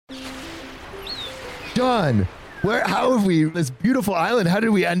John, how have we, this beautiful island, how did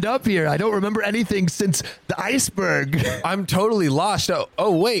we end up here? I don't remember anything since the iceberg. I'm totally lost.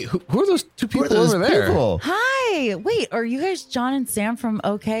 Oh wait, who are those two people over there? Hi. Wait, are you guys John and Sam from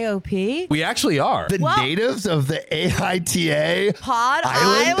OKOP? We actually are. The natives of the AITA Pod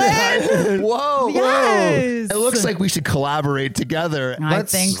Island? Whoa, Yes. It looks like we should collaborate together. I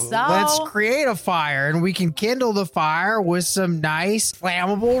think so. Let's create a fire, and we can kindle the fire with some nice,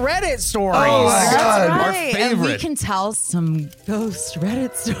 flammable Reddit stories. Oh my That's God. right. Our favorite. And we can tell some ghost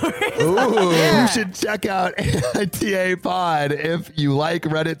Reddit stories. Ooh, Yeah. You should check out AITA Pod if you like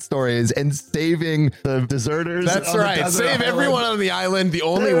Reddit stories and saving the deserters. That's on the right. desert Save island. everyone on the island the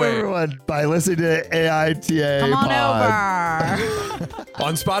only Save way. everyone by listening to AITA Come on Pod. over.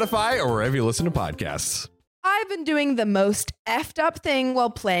 On Spotify or wherever you listen to podcasts. I've been doing the most effed up thing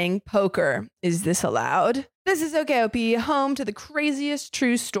while playing poker. Is this allowed? This is OKOP, home to the craziest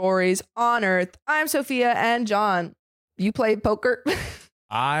true stories on earth. I'm Sophia and John. You play poker?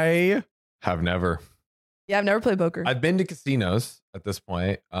 I have never. Yeah, I've never played poker. I've been to casinos at this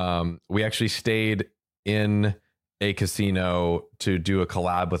point. We actually stayed in a casino to do a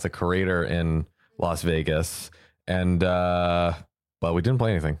collab with a curator in Las Vegas. And well, we didn't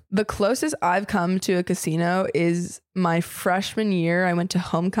play anything. The closest I've come to a casino is my freshman year. I went to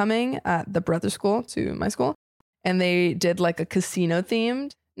homecoming at the brother school to my school, and they did like a casino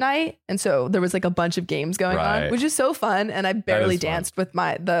themed night. And so there was like a bunch of games going on, which is so fun. And I barely danced with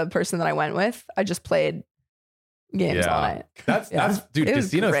the person that I went with. I just played games all night. That's dude,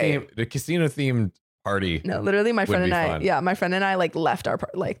 the casino themed party. No, literally my friend and I, fun. my friend and I like left our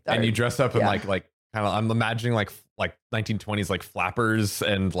and you dressed up in like kind of, I'm imagining like 1920s like flappers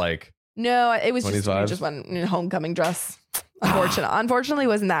and like. No, it was just, vibes? we just went in a homecoming dress. Unfortunately,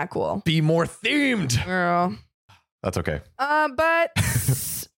 wasn't that cool. Be more themed. Girl. That's okay. But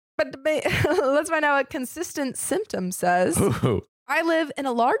let's find out what consistent symptom says. Ooh. I live in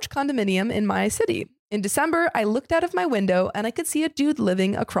a large condominium in my city. In December, I looked out of my window and I could see a dude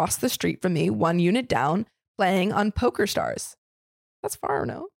living across the street from me, 1 unit down, playing on Poker Stars. That's far,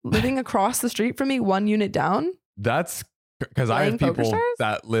 no? Living across the street from me, 1 unit down? That's because I have people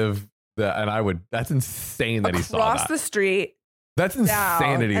that live and that's insane that he saw that. Across the street. That's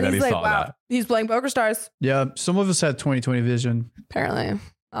insanity that he saw that. He's playing Poker Stars. Yeah, some of us had 20/20 vision. Apparently.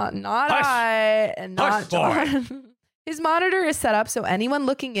 Not I and not John. His monitor is set up so anyone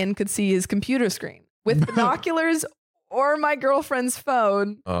looking in could see his computer screen. With binoculars or my girlfriend's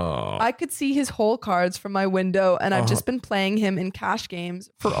phone, I could see his whole cards from my window, and I've just been playing him in cash games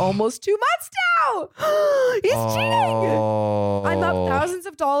for almost 2 months now. He's cheating. I'm up thousands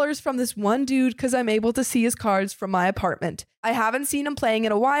of dollars from this one dude because I'm able to see his cards from my apartment. I haven't seen him playing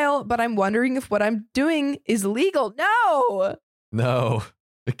in a while, but I'm wondering if what I'm doing is legal. No,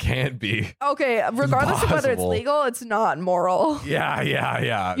 it can't be. Okay, regardless of whether it's legal, it's not moral.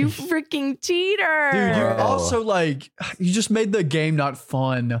 Yeah. You freaking cheater. Dude, you're also like, you just made the game not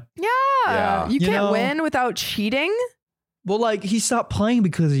fun. Yeah. You can't win without cheating. Well, like, he stopped playing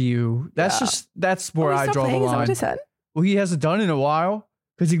because of you. That's where I draw the line. Is that what I said? Well, he hasn't done it in a while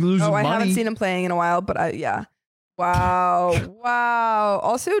because he loses money. I haven't seen him playing in a while, but Wow.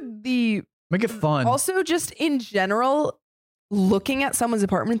 Also, make it fun. Also, just in general, looking at someone's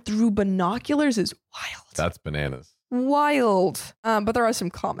apartment through binoculars is wild. That's bananas. Wild. But there are some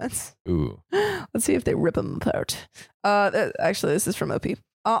comments. Ooh. Let's see if they rip them apart. Actually, this is from OP.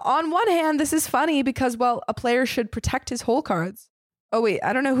 On one hand, this is funny because, well, a player should protect his hole cards. Oh, wait,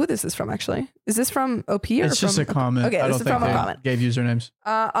 I don't know who this is from, actually. Is this from OP or It's just a comment. Okay, this is from a comment. Gave usernames.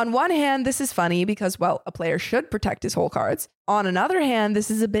 On one hand, this is funny because, well, a player should protect his hole cards. On another hand,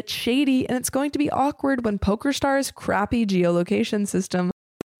 this is a bit shady, and it's going to be awkward when PokerStar's crappy geolocation system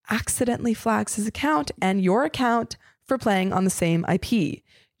accidentally flags his account and your account for playing on the same IP.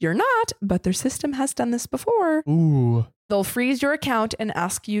 You're not, but their system has done this before. Ooh. They'll freeze your account and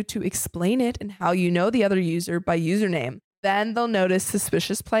ask you to explain it and how you know the other user by username. Then they'll notice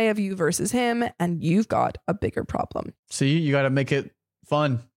suspicious play of you versus him, and you've got a bigger problem. See, you got to make it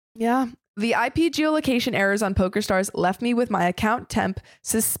fun. Yeah. The IP geolocation errors on PokerStars left me with my account temp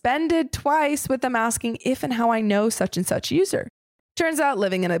suspended twice with them asking if and how I know such and such user. Turns out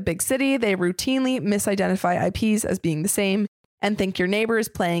living in a big city, they routinely misidentify IPs as being the same and think your neighbor is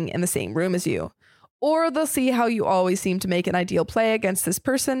playing in the same room as you. Or they'll see how you always seem to make an ideal play against this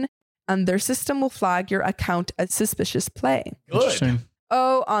person, and their system will flag your account as suspicious play. Interesting.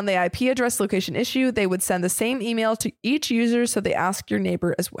 Oh, on the IP address location issue, they would send the same email to each user, so they ask your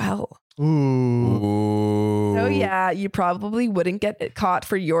neighbor as well. Ooh. So yeah, you probably wouldn't get caught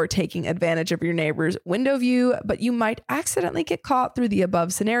for your taking advantage of your neighbor's window view, but you might accidentally get caught through the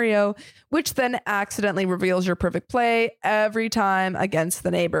above scenario, which then accidentally reveals your perfect play every time against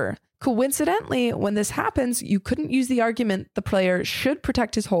the neighbor. Coincidentally, when this happens, you couldn't use the argument the player should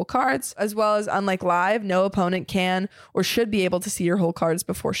protect his whole cards, as well as unlike live, no opponent can or should be able to see your whole cards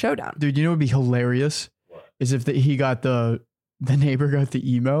before showdown. Dude, you know what would be hilarious? Is if he got the neighbor got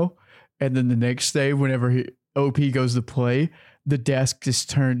the emo, and then the next day, whenever OP goes to play, the desk is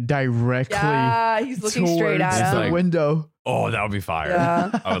turned directly. Yeah, he's looking straight at the him. window. Oh, that would be fire.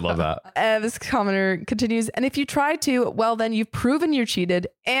 Yeah. I would love that. This commenter continues, and if you try to, well, then you've proven you cheated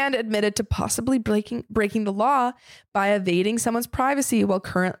and admitted to possibly breaking the law by evading someone's privacy while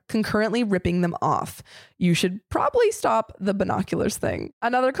concurrently ripping them off. You should probably stop the binoculars thing.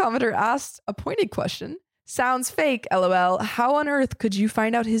 Another commenter asked a pointed question. Sounds fake, LOL. How on earth could you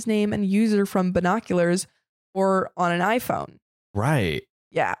find out his name and user from binoculars or on an iPhone? Right.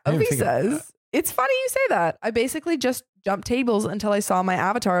 Yeah, I didn't Ovi think about says, it's funny you say that. I basically just jumped tables until I saw my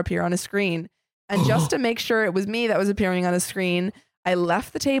avatar appear on his screen. And just to make sure it was me that was appearing on his screen, I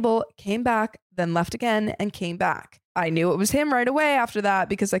left the table, came back, then left again and came back. I knew it was him right away after that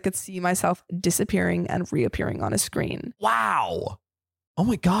because I could see myself disappearing and reappearing on his screen. Wow. Oh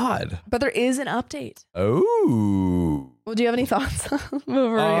my God. But there is an update. Oh. Well, do you have any thoughts? Before we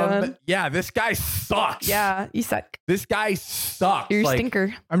go on? Yeah, this guy sucks. Yeah, you suck. This guy sucks. You're a Like,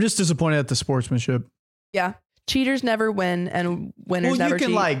 stinker. I'm just disappointed at the sportsmanship. Yeah. Cheaters never win and winners never cheat.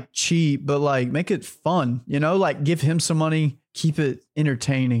 You can like cheat, but like make it fun, you know, like give him some money, keep it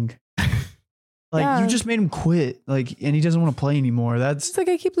entertaining. You just made him quit, like, and he doesn't want to play anymore. It's like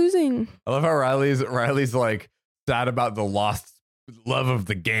I keep losing. I love how Riley's like sad about the lost love of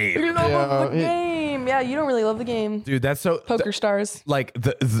the game. You love the game. Yeah, you don't really love the game. Dude, that's so Poker stars. like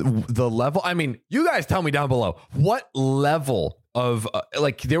the level. I mean, you guys tell me down below what level of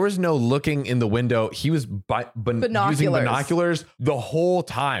like there was no looking in the window. He was using binoculars the whole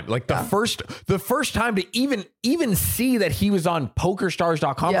time. Like the first time to even see that he was on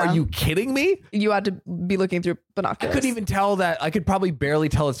PokerStars.com. Yeah. Are you kidding me? You had to be looking through binoculars. I couldn't even tell that. I could probably barely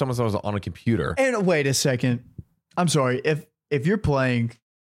tell that someone was on a computer. And wait a second. I'm sorry. If you're playing,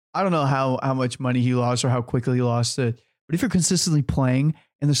 I don't know how much money he lost or how quickly he lost it, but if you're consistently playing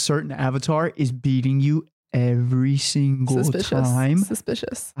and the certain avatar is beating you every single time,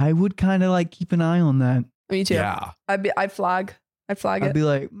 suspicious. I would kind of like keep an eye on that. Me too. Yeah. I'd flag it. I'd be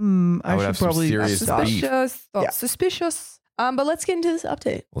like, I should probably serious stop. Suspicious. Suspicious. But let's get into this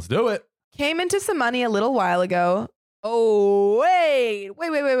update. Let's do it. Came into some money a little while ago. Oh, wait.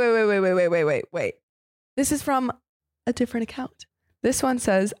 This is from a different account. This one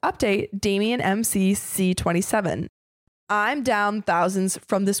says, update Damien MCC27. I'm down thousands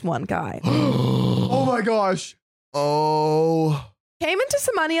from this one guy. Oh my gosh. Oh. Came into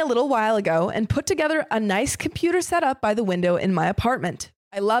some money a little while ago and put together a nice computer setup by the window in my apartment.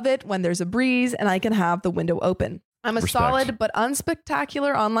 I love it when there's a breeze and I can have the window open. I'm a solid but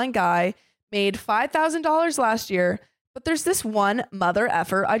unspectacular online guy, made $5,000 last year, but there's this one mother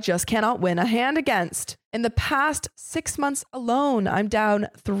effer I just cannot win a hand against. In the past 6 months alone, I'm down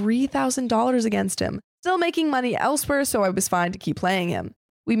 $3,000 against him. Still making money elsewhere, so I was fine to keep playing him.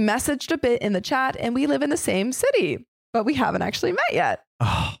 We messaged a bit in the chat and we live in the same city, but we haven't actually met yet.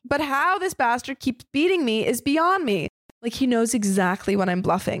 But how this bastard keeps beating me is beyond me. Like he knows exactly when I'm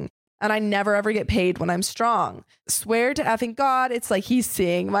bluffing. And I never ever get paid when I'm strong. Swear to effing God, it's like he's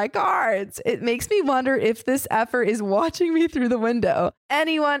seeing my cards. It makes me wonder if this effer is watching me through the window.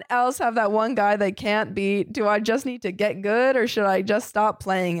 Anyone else have that one guy they can't beat? Do I just need to get good or should I just stop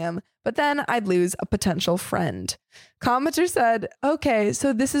playing him? But then I'd lose a potential friend. Commenter said, okay,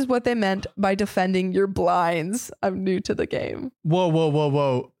 so this is what they meant by defending your blinds. I'm new to the game.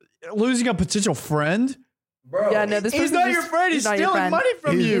 Whoa. Losing a potential friend? Bro, yeah, no, this he's not your friend. He's stealing money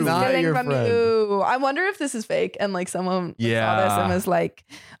from you. He's not stealing your from friend. you. I wonder if this is fake and like someone saw this and was like,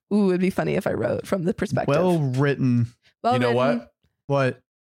 ooh, it'd be funny if I wrote from the perspective. Well written. Well you know written. What?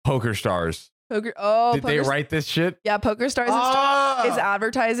 Poker Stars. Did they write this shit? Yeah, Poker Stars is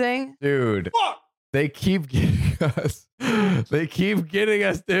advertising. Dude. They keep getting us. They keep getting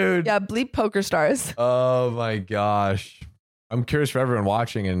us, dude. Yeah, bleep Poker Stars. Oh my gosh. I'm curious for everyone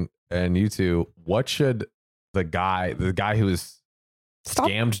watching and you two, what should the guy who was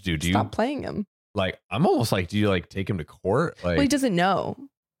scammed do? Stop playing him. Like, I'm almost like, do you like take him to court? Like, Well, he doesn't know.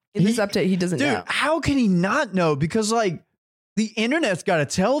 In this update, he doesn't know. Dude, how can he not know? Because like the internet's got to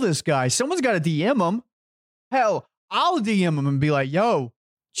tell this guy. Someone's got to DM him. Hell, I'll DM him and be like, yo,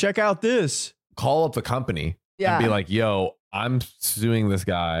 check out this. call up the company Yeah. and be like, yo, I'm suing this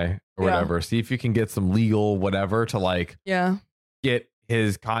guy or whatever. See if you can get some legal whatever to like get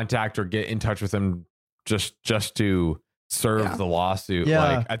his contact or get in touch with him just to serve the lawsuit.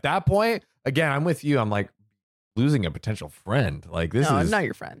 Like at that point, again, I'm with you. I'm like losing a potential friend. Like this is not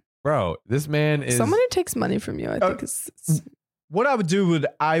your friend. Bro, this man is someone who takes money from you. I think it's what I would do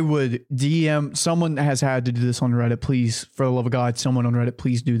I would DM someone that has had to do this on Reddit. Please, for the love of God, someone on Reddit,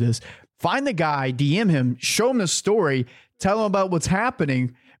 please do this. Find the guy, DM him, show him the story, tell him about what's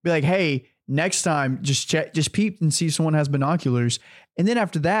happening. Be like, hey, next time, just peep and see if someone has binoculars. And then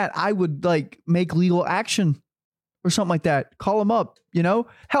after that, I would like make legal action or something like that. Call him up, you know?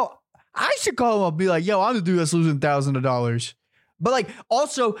 Hell, I should call him up and be like, yo, I'm the dude that's losing thousands of dollars. But like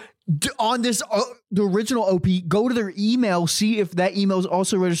also on this, the original OP, go to their email, see if that email is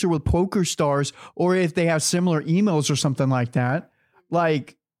also registered with Poker Stars or if they have similar emails or something like that.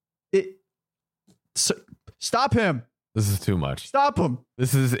 Like stop him. This is too much. Stop him.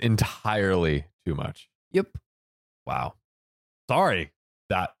 This is entirely too much. Yep. Wow. Sorry,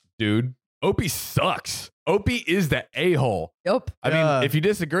 that dude. Opie sucks. Opie is the a-hole. Yep. I mean, if you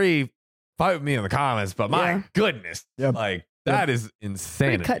disagree, fight with me in the comments, but my goodness. Yep. Like, that is insane.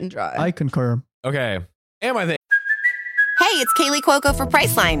 Pretty cut and dry. I concur. Okay. Am I Hey, it's Kaylee Cuoco for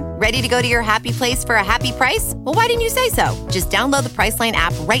Priceline. Ready to go to your happy place for a happy price? Well, why didn't you say so? Just download the Priceline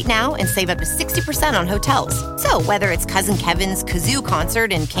app right now and save up to 60% on hotels. So whether it's Cousin Kevin's Kazoo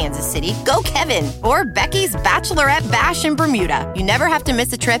Concert in Kansas City, go Kevin, or Becky's Bachelorette Bash in Bermuda, you never have to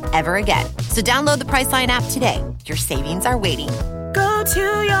miss a trip ever again. So download the Priceline app today. Your savings are waiting. Go to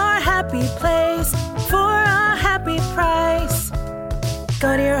your happy place for a happy price.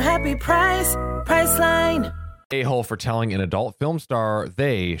 Go to your happy price, Priceline. a-hole for telling an adult film star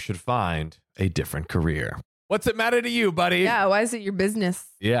they should find a different career? What's it matter to you, buddy? Yeah, why is it your business?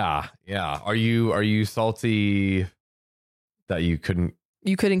 Yeah. Are you salty that you couldn't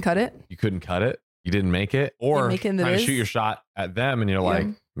cut it? You couldn't cut it? You didn't make it? Or making kind the of biz? shoot your shot at them and you're like,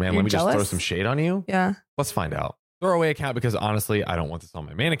 man, You're let me just throw jealous? some shade on you? Yeah. Let's find out. Throwaway account because honestly, I don't want this on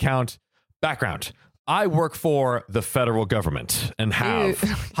my main account. Background. I work for the federal government and have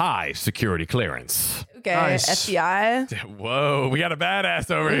high security clearance. Okay. Nice. FBI. Whoa, we got a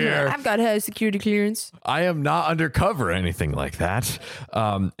badass over here. I've got high security clearance. I am not undercover or anything like that.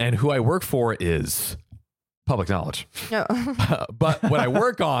 And who I work for is public knowledge. No. But what I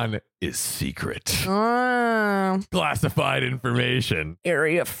work on is secret. Classified information.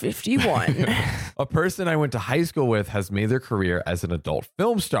 Area 51. A person I went to high school with has made their career as an adult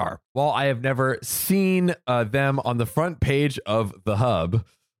film star. While I have never seen them on the front page of the Hub.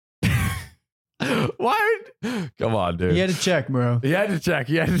 What? Come on, dude. You had to check, bro. You had to check,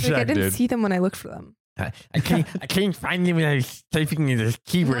 I didn't dude. see them when I looked for them. I can't find them when I was typing in the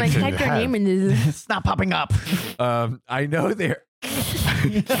keyboard. When I typed their name in this. It's not popping up. I know they're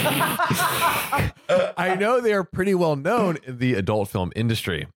I know they're pretty well known in the adult film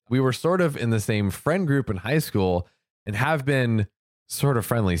industry. We were sort of in the same friend group in high school and have been sort of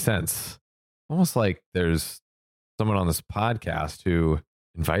friendly since. Almost like there's someone on this podcast who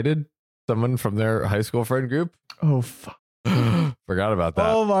invited someone from their high school friend group. Oh, fuck. Forgot about that.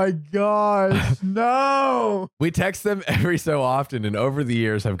 Oh my gosh. No. We text them every so often, and over the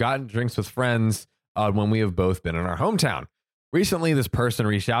years have gotten drinks with friends when we have both been in our hometown. Recently, this person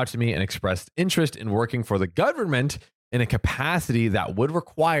reached out to me and expressed interest in working for the government in a capacity that would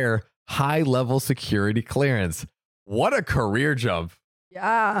require high-level security clearance. What a career jump.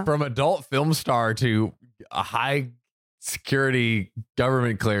 Yeah. From adult film star to a high security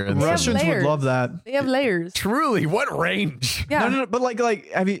government clearance. They have Russians would layers. love that. They have layers. Truly, what range? Yeah. No, but like,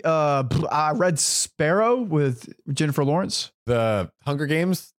 have you Red Sparrow with Jennifer Lawrence? The Hunger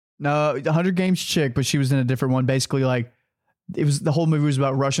Games? No, the 100 Games chick, but she was in a different one. Basically, like it was the whole movie was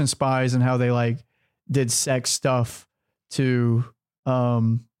about Russian spies and how they like did sex stuff to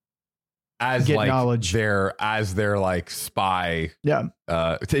As get like knowledge. their like spy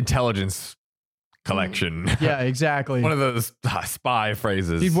intelligence collection. Yeah, exactly. One of those spy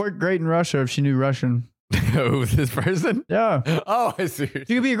phrases. She'd work great in Russia if she knew Russian. Who, this person? Yeah. Oh, I see. She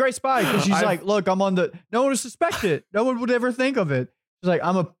could be a great spy because she's like, look, I'm on the. No one would suspect it. No one would ever think of it. She's like,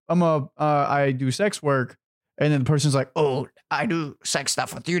 I do sex work, and then the person's like, oh, I do sex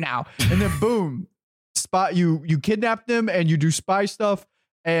stuff with you now, and then boom, spot you kidnap them and you do spy stuff,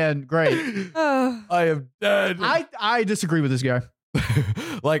 and great. I am dead. I disagree with this guy.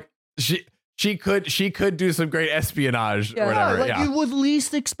 Like she could do some great espionage or whatever. Like Yeah. you would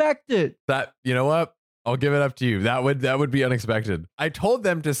least expect it. That, you know what? I'll give it up to you. That would be unexpected. I told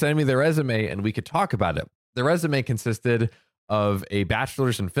them to send me their resume and we could talk about it. The resume consisted of a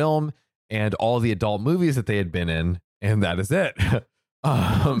bachelor's in film and all the adult movies that they had been in, And that is it.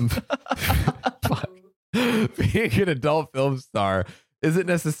 Being an adult film star isn't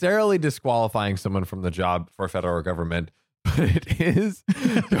necessarily disqualifying someone from the job for federal government, but it is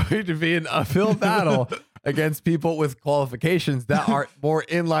going to be an uphill battle against people with qualifications that are more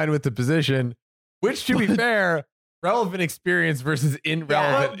in line with the position, which, to be fair, relevant experience versus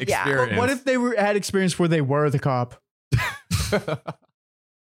irrelevant experience. What if they had experience where they were the cop?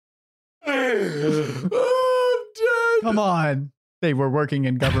 Come on. They were working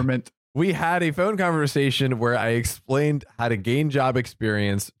in government. We had a phone conversation where I explained how to gain job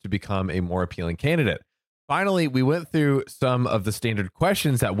experience to become a more appealing candidate. Finally, we went through some of the standard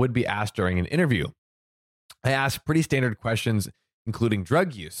questions that would be asked during an interview. I asked pretty standard questions, including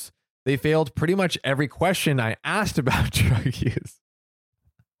drug use. They failed pretty much every question I asked about drug use.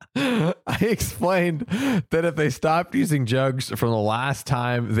 I explained that if they stopped using drugs from the last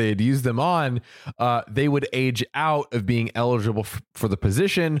time they had used them on, they would age out of being eligible for the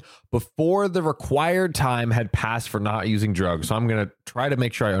position before the required time had passed for not using drugs. So I'm going to try to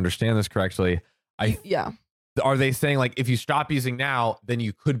make sure I understand this correctly. Are they saying like if you stop using now, then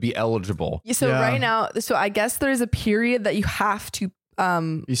you could be eligible? So right now, so I guess there's a period that you have to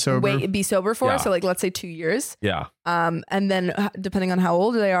be sober for. So like, let's say 2 years. Yeah. And then depending on how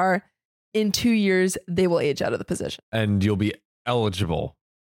old they are, in 2 years, they will age out of the position. And you'll be eligible.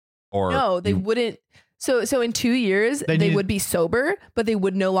 Or no, they wouldn't. So in 2 years, they would be sober, but they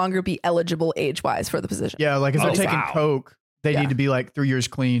would no longer be eligible age-wise for the position. Yeah, like if they're taking coke, they need to be like 3 years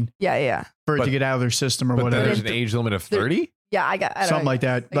clean. Yeah. For it to get out of their system or whatever. There's an age limit of 30? Yeah, I something like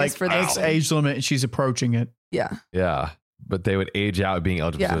that. Like X age limit, and she's approaching it. Yeah. Yeah. But they would age out being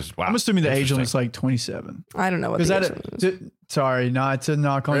eligible. Yeah. Wow. I'm assuming the age limit's like 27. I don't know what the age limit is. Sorry, not to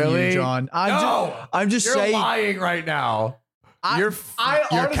knock on you, John. I'm just saying. You're lying right now. You're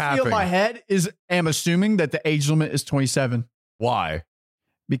honestly capping. in my head am assuming that the age limit is 27. Why?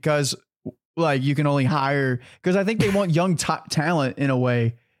 Because like you can only hire, because I think they want young talent in a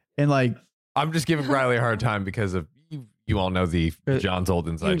way. And like, I'm just giving Riley a hard time because of you all know the John's old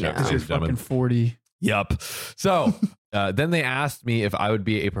inside joke. Because you're fucking 40. Yep. So then they asked me if I would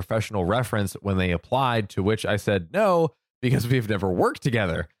be a professional reference when they applied, to which I said no, because we've never worked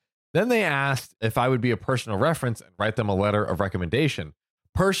together. Then they asked if I would be a personal reference and write them a letter of recommendation.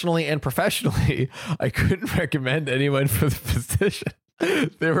 Personally and professionally, I couldn't recommend anyone for the position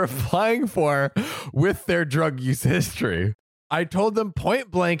they were applying for with their drug use history. I told them point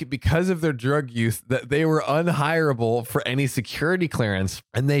blank, because of their drug use, that they were unhireable for any security clearance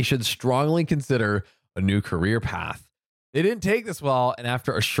and they should strongly consider a new career path. They didn't take this well, and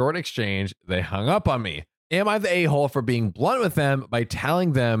after a short exchange, they hung up on me. Am I the a-hole for being blunt with them by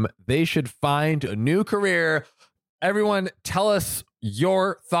telling them they should find a new career? Everyone, tell us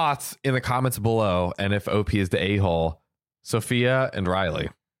your thoughts in the comments below, and if OP is the a-hole. Sophia and Riley.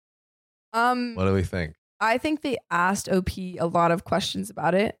 What do we think? I think they asked OP a lot of questions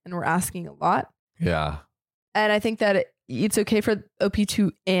about it, and we're asking a lot. Yeah. And I think that it's okay for OP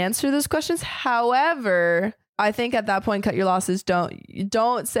to answer those questions. However, I think at that point, cut your losses.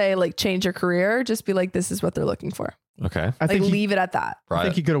 Don't say like change your career. Just be like, this is what they're looking for. Okay. I think leave it at that. I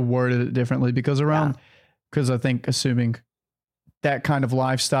think you could have worded it differently because I think assuming that kind of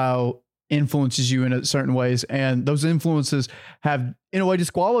lifestyle influences you in certain ways, and those influences have in a way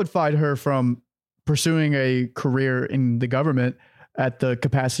disqualified her from pursuing a career in the government at the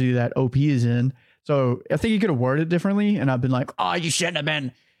capacity that OP is in. So I think you could have worded it differently, and I've been like, oh, you shouldn't have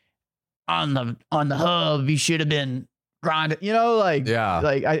been on the hub. You should have been grinding, I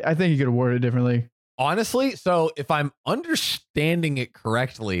think you could have worded it differently. Honestly, so if I'm understanding it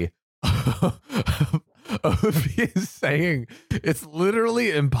correctly, OP is saying it's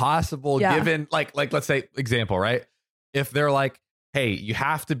literally impossible given like let's say example, right? If they're like, hey, you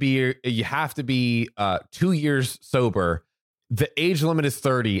have to be 2 years sober. The age limit is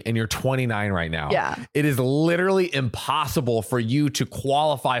 30 and you're 29 right now. Yeah. It is literally impossible for you to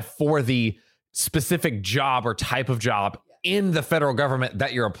qualify for the specific job or type of job in the federal government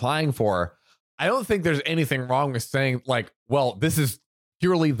that you're applying for. I don't think there's anything wrong with saying like, well, this is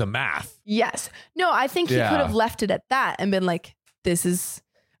purely the math. Yes. No, I think he could have left it at that and been like,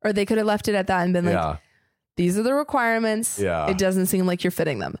 or they could have left it at that and been like, these are the requirements. Yeah. It doesn't seem like you're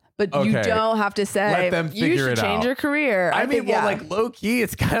fitting them. But you don't have to say, let them you should change your career. I mean, like low key,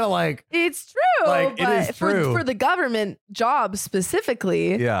 it's kind of like. It's true. Like, but it is true. For the government job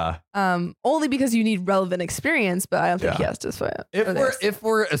specifically. Yeah. Only because you need relevant experience, but I don't think he has to say it. If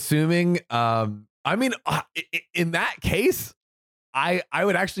we're assuming, I mean, in that case, I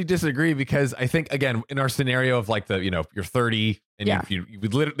would actually disagree because I think, again, in our scenario of like you're 30 and you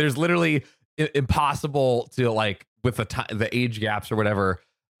there's literally impossible to like with the age gaps or whatever,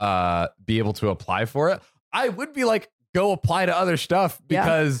 be able to apply for it, I would be like, go apply to other stuff,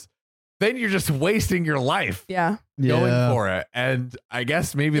 because then you're just wasting your life going for it. And I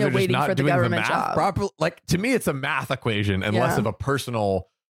guess maybe they're just not doing the math properly. Like, to me, it's a math equation and less of a personal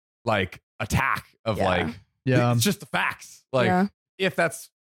like attack of it's just the facts. Like if that's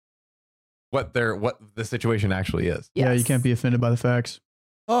what the situation actually is. Yeah, you can't be offended by the facts.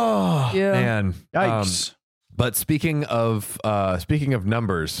 Oh man. Yikes. But speaking of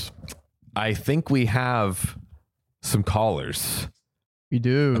numbers, I think we have some callers. We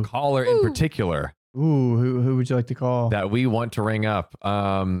do. A caller in particular. Ooh, who would you like to call? That we want to ring up.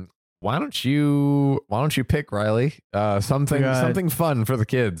 Why don't you pick, Riley? Something fun for the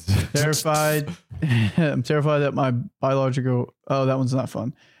kids. Terrified. I'm terrified that my biological. Oh, that one's not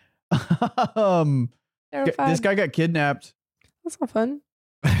fun. This guy got kidnapped. That's not fun.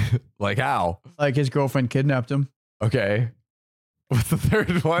 Like how? Like his girlfriend kidnapped him. Okay. What's the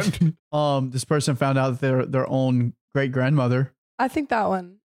third one? This person found out that their own great grandmother. I think that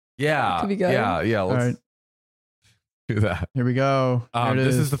one. Yeah. Could be good. Yeah. Let's do that. Here we go.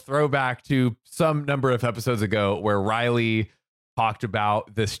 This is the throwback to some number of episodes ago where Riley talked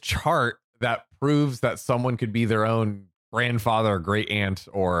about this chart that proves that someone could be their own grandfather or great aunt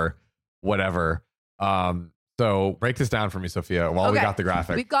or whatever. So break this down for me, Sophia, while we got the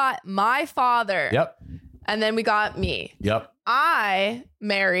graphic. We got my father. Yep. And then we got me. Yep. I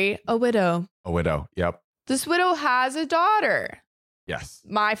marry a widow. A widow. Yep. This widow has a daughter. Yes.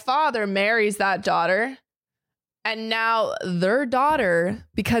 My father marries that daughter. And now their daughter,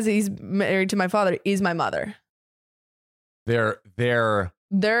 because he's married to my father, is my mother. They're the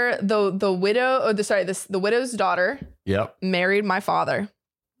widow, or the widow's daughter. Yep. Married my father.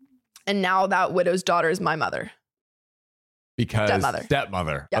 And now that widow's daughter is my mother. Because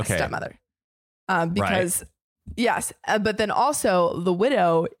stepmother. Yes, okay. stepmother. Because yes, but then also the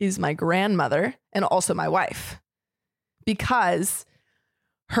widow is my grandmother and also my wife, because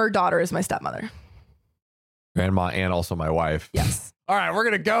her daughter is my stepmother. Grandma and also my wife. Yes. All right, we're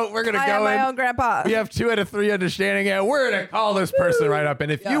gonna go. I am my own grandpa. We have 2 out of 3 understanding, and we're gonna call this person right up.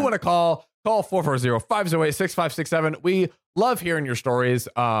 And if you want to call 440-508-6567. We love hearing your stories.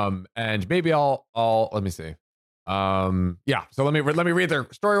 And maybe I'll let me see. So let me read their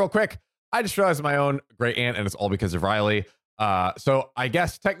story real quick. I just realized my own great aunt, and it's all because of Riley. So I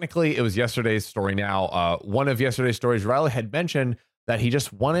guess technically it was yesterday's story now. One of yesterday's stories, Riley had mentioned that he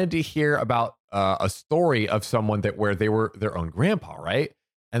just wanted to hear about a story of someone where they were their own grandpa, right?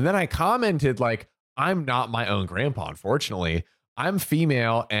 And then I commented like, I'm not my own grandpa, unfortunately. I'm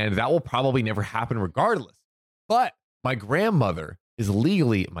female, and that will probably never happen regardless. But my grandmother is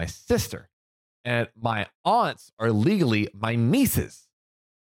legally my sister, and my aunts are legally my nieces.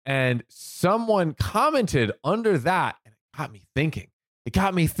 And someone commented under that, and it got me thinking. It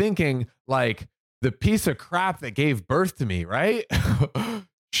got me thinking, like, the piece of crap that gave birth to me, right?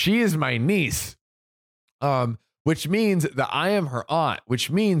 She is my niece, which means that I am her aunt, which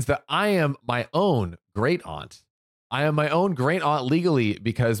means that I am my own great aunt. I am my own great aunt legally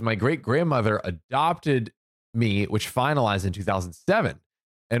because my great grandmother adopted me, which finalized in 2007.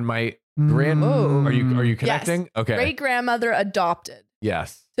 And my are you connecting? Yes. Okay. Great grandmother adopted.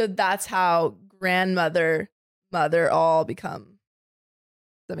 Yes. So that's how grandmother, mother all become.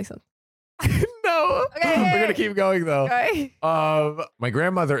 Does that make sense? No. Okay. We're gonna keep going though. Okay. My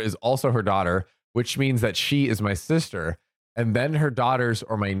grandmother is also her daughter, which means that she is my sister. And then her daughters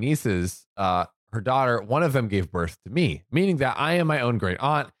or my nieces, her daughter, one of them gave birth to me, meaning that I am my own great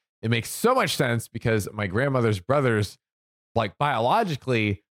aunt. It makes so much sense because my grandmother's brothers, like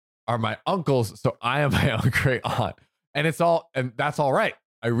biologically, are my uncles. So I am my own great aunt. And that's all right.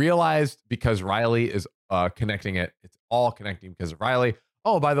 I realized because Riley is connecting it. It's all connecting because of Riley.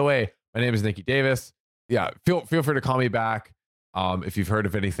 Oh, by the way, my name is Nikki Davis. Yeah, feel free to call me back if you've heard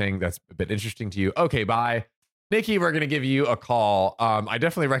of anything that's a bit interesting to you. Okay, bye. Nikki, we're going to give you a call. I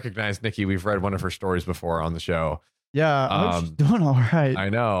definitely recognize Nikki. We've read one of her stories before on the show. Yeah, I hope she's doing all right. I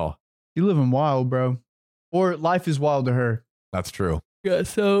know. You living wild, bro. Or life is wild to her. That's true. Yeah,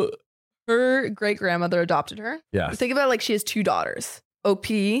 so her great grandmother adopted her. Yeah. Think about it like she has 2 daughters, OP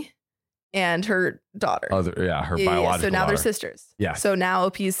and her daughter. Her biological So now daughter. they're sisters. Yeah. So now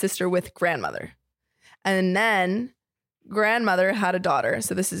OP's sister with grandmother. And then grandmother had a daughter.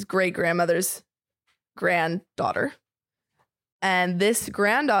 So this is great grandmother's granddaughter. And this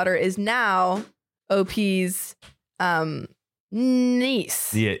granddaughter is now OP's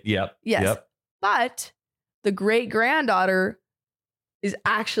niece. Yep. Yes. Yep. But the great granddaughter is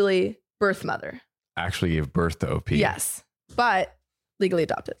actually birth mother. Actually gave birth to OP. Yes. But legally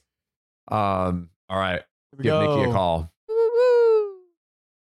adopted. All right. give Nikki a call. Woo-woo.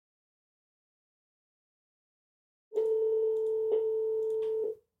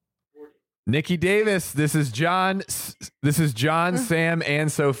 Nikki Davis, this is John. This is John, Sam, and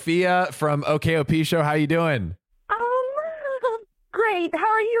Sophia from OKOP Show. How you doing? Great. How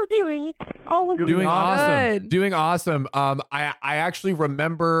are you doing? Doing awesome. Good. Doing awesome. I actually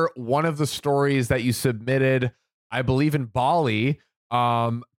remember one of the stories that you submitted, I believe in Bali.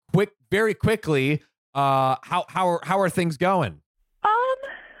 Very quickly. How are things going?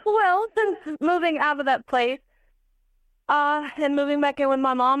 Well, since moving out of that place, and moving back in with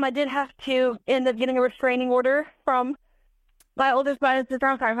my mom, I did have to end up getting a restraining order from my oldest brother and sister.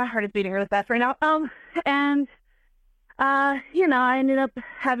 I'm sorry, my heart is beating really fast right now. And I ended up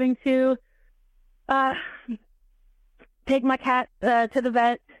having to take my cat to the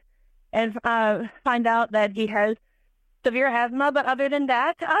vet and find out that he has severe asthma. But other than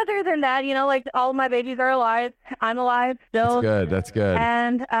that, like all of my babies are alive. I'm alive still. That's good.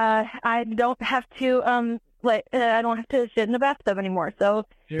 And I don't have to I don't have to shit in the bathtub anymore. So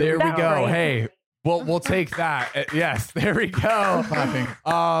there we go. Great. Hey, we'll take that. Yes, there we go. Sophia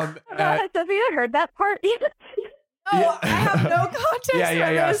heard that part. Oh, I have no context.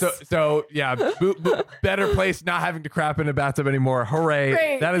 Yeah. For this. So better place not having to crap in a bathtub anymore. Hooray.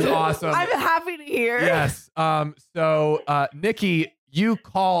 Great. That is awesome. I'm happy to hear. Yes. So Nikki, you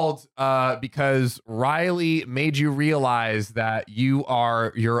called because Riley made you realize that you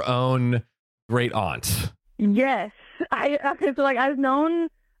are your own great aunt. Yes. I've known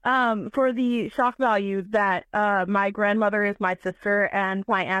for the shock value that my grandmother is my sister and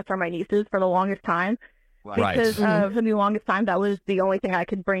my aunts are my nieces for the longest time. Right. Because for the longest time, that was the only thing I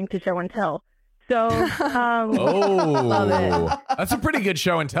could bring to show and tell. So, Love it. That's a pretty good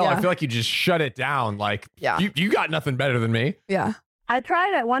show and tell. Yeah. I feel like you just shut it down. Like, Yeah. you got nothing better than me. Yeah. I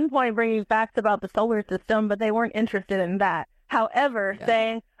tried at one point bringing facts about the solar system, but they weren't interested in that. However,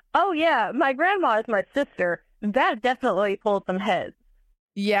 saying, oh yeah, my grandma is my sister, that definitely pulled some heads.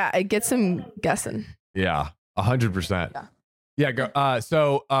 Yeah, it gets him guessing. Yeah, 100%. Yeah. Yeah. Go.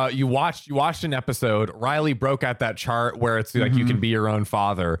 So you watched an episode. Riley broke out that chart where it's like you can be your own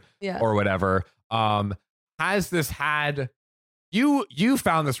father, or whatever. Has this had you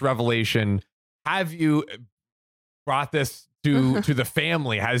found this revelation? Have you brought this to the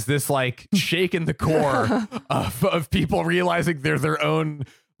family? Has this like shaken the core of people realizing they're their own?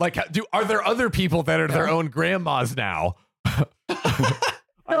 Like, are there other people that are their own grandmas now?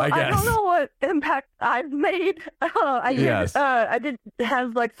 So I guess. I don't know what impact I've made. I did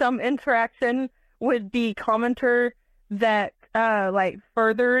have like some interaction with the commenter that like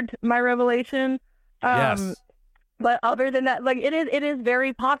furthered my revelation. Yes. But other than that, like it is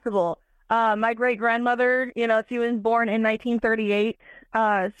very possible. My great grandmother, she was born in 1938.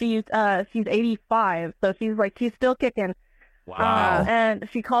 She's 85, so she's still kicking. Wow. And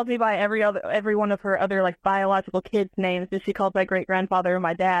she calls me by every one of her other like biological kids' names. And she calls my great grandfather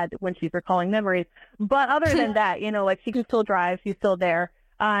my dad when she's recalling memories. But other than that, like she can still drive. She's still there.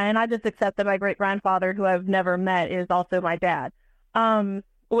 And I just accept that my great grandfather, who I've never met, is also my dad.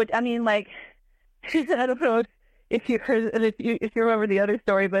 Which I mean, like, I don't know if you remember the other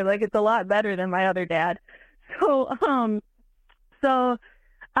story, but like it's a lot better than my other dad.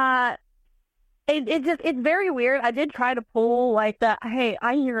 It's very weird. I did try to pull like the, hey,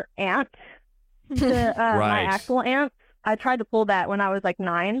 I'm your aunt, to my actual aunt. I tried to pull that when I was like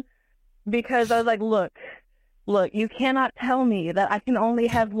 9 because I was like, look, you cannot tell me that I can only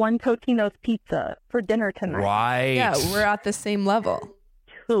have one Totino's pizza for dinner tonight. Right. Yeah, we're at the same level.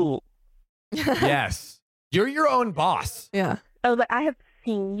 2. Yes. You're your own boss. Yeah. I was like, I have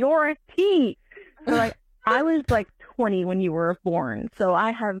seniority. So like, I was like 20 when you were born, so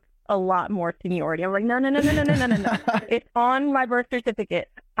I have a lot more seniority. I'm like, no. It's on my birth certificate.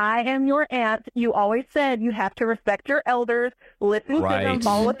 I am your aunt. You always said you have to respect your elders, listen to them,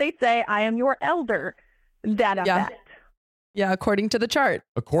 follow what they say. I am your elder. That. Yeah, according to the chart.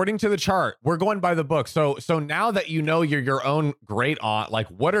 According to the chart, we're going by the book. So now that you know you're your own great aunt, like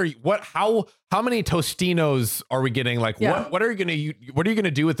how many Tostinos are we getting? Like what are you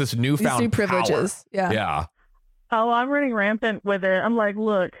gonna do with this newfound These new privileges? Power? Yeah. Oh, I'm running rampant with it. I'm like,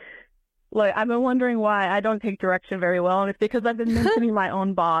 look, I've been wondering why I don't take direction very well, and it's because I've been meant to be my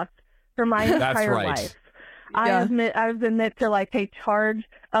own boss for my entire life. I was meant to like take charge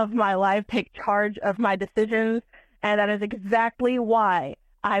of my life, take charge of my decisions, and that is exactly why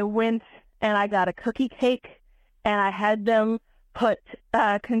I went and I got a cookie cake, and I had them put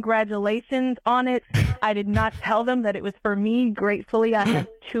congratulations on it. I did not tell them that it was for me. Gratefully, I have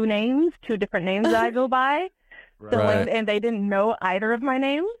 2 different names that I go by. So, and they didn't know either of my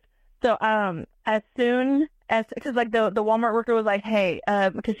names. So as soon as, because like the Walmart worker was like, hey,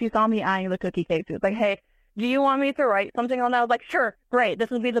 because she saw me eyeing the cookie cake, she was like, hey, do you want me to write something on that? I was like, sure, great. This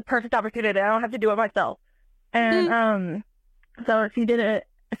would be the perfect opportunity. I don't have to do it myself. And so she did it.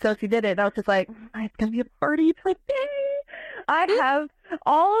 So she did it. I was just like, it's gonna be a party. It's like, dang, I have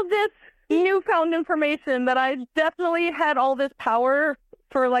all of this newfound information that I definitely had all this power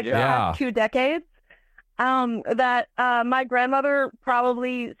for like the past 2 decades. That my grandmother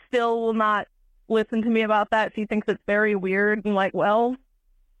probably still will not listen to me about that. She thinks it's very weird and like, well,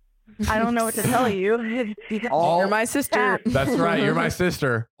 I don't know what to tell you. You're my sister. That's right. You're my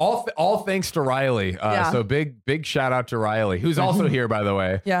sister. All thanks to Riley. So big shout out to Riley, who's also here, by the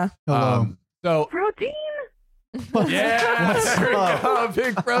way. Yeah. So protein. Yeah, there we go.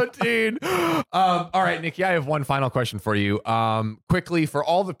 Big protein. All right, Nikki, I have one final question for you. Quickly, for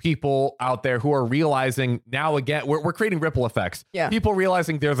all the people out there who are realizing now, again, we're creating ripple effects. Yeah. People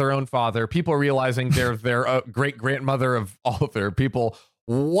realizing they're their own father. People realizing they're their great grandmother of all of their people.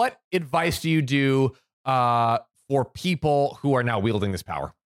 What advice do you do for people who are now wielding this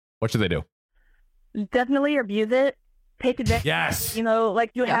power? What should they do? Definitely abuse it. Take advantage. Yes. You know,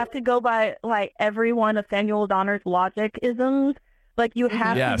 like you have to go by like every one of Samuel Donner's logic isms. Like you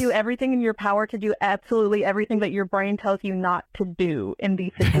have to do everything in your power to do absolutely everything that your brain tells you not to do in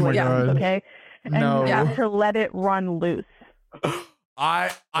these situations. Okay. And you have to let it run loose. I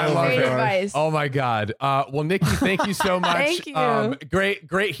love Great it. advice. Oh my God. Well, Nikki, thank you so much. Thank you.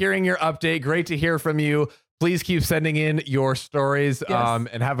 Great hearing your update. Great to hear from you. Please keep sending in your stories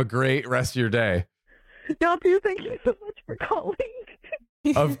and have a great rest of your day. Y'all too. Thank you so much for calling.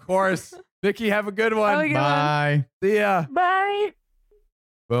 Of course. Nikki, have a good one. Bye. See ya. Bye.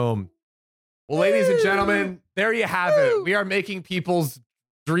 Boom. Well, ladies and gentlemen, there you have it. We are making people's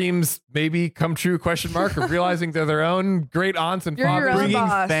dreams maybe come true, of realizing they're their own great aunts and fathers. Bringing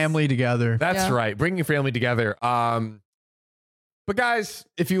boss. family together. That's right. Bringing family together. But guys,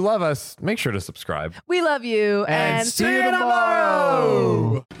 if you love us, make sure to subscribe. We love you. And see you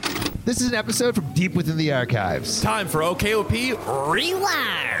tomorrow. This is an episode from deep within the archives. Time for OKOP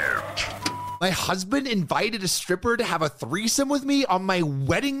Rewind. My husband invited a stripper to have a threesome with me on my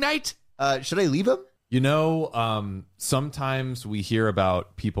wedding night. Should I leave him? You know, sometimes we hear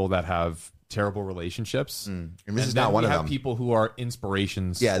about people that have terrible relationships. And this is not one of them. We have people who are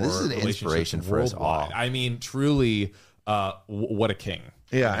inspirations. Yeah, this is an inspiration for us all. I mean, truly, what a king.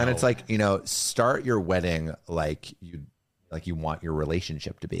 Yeah, and it's like, you know, start your wedding like you want your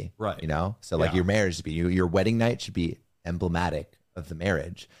relationship to be. Right. You know? So like your marriage to be, your wedding night should be emblematic of the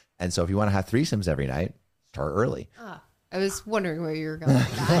marriage. And so if you want to have threesomes every night, start early. I was wondering where you were going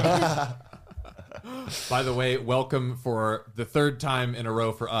with that. By the way, welcome for the 3rd time in a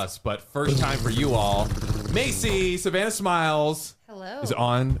row for us, but first time for you all. Macy, Savannah Smiles Hello. is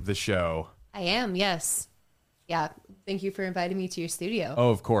on the show. I am, yes. Yeah, thank you for inviting me to your studio.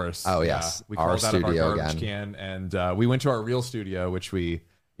 Oh, of course. Oh, yes. We Our crawled out of our studio garbage can, and we went to our real studio, which we,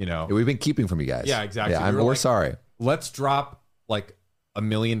 we've been keeping from you guys. Yeah, exactly. Yeah, we're sorry. Let's drop like $1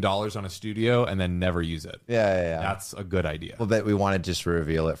 million on a studio and then never use it. Yeah. That's a good idea. Well, but we want to just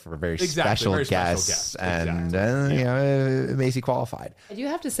reveal it for a very special very special guest. guest. And, Macy qualified. I do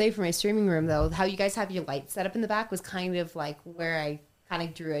have to say for my streaming room, though, how you guys have your lights set up in the back was kind of like where I kind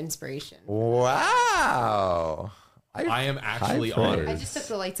of drew inspiration. Wow. I am actually on it. I just took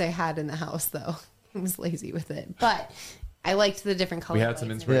the lights I had in the house, though. I was lazy with it. But I liked the different colors. We had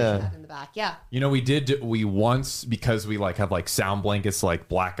some inspiration in the back. Yeah. You know, we once, because we like have like sound blankets like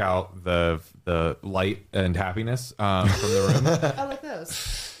black out the light and happiness from the room. I like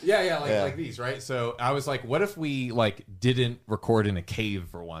those. Yeah, like these, right? So I was like, what if we like didn't record in a cave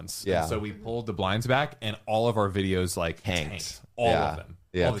for once? Yeah. And so we pulled the blinds back and all of our videos like tanked. All of them.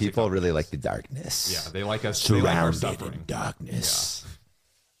 Yeah, all the people TikTok really videos. like the darkness. Yeah, they like us. They like our Surrounded suffering. in darkness.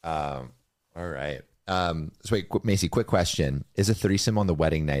 Yeah. All right. So wait, Macy, quick question. Is a threesome on the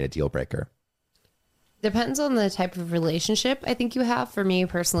wedding night a deal breaker? Depends on the type of relationship I think you have. For me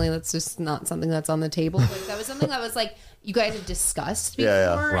personally, that's just not something that's on the table. Like, that was something that was like you guys have discussed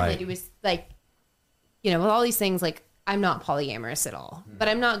before. Right. Like, it was like, with all these things, like I'm not polyamorous at all. But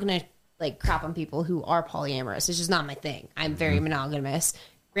I'm not gonna like crap on people who are polyamorous. It's just not my thing. I'm very monogamous.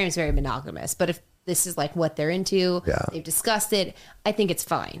 Graham's very monogamous. But if this is like what they're into, they've discussed it, I think it's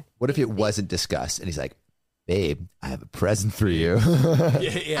fine. What if it wasn't discussed and he's like, babe, I have a present for you.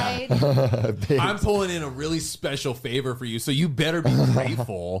 I'm pulling in a really special favor for you, so you better be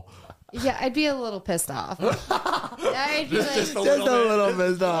grateful. Yeah, I'd be a little pissed off. I'd be like, Just a little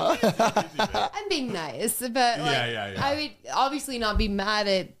bit. I'm being nice, but like, I would obviously not be mad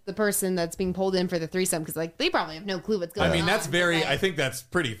at the person that's being pulled in for the threesome because like they probably have no clue what's going on. I mean, that's like, I think that's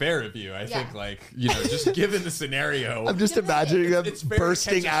pretty fair of you. I think like, you know, just given the scenario. I'm just imagining them it's fair to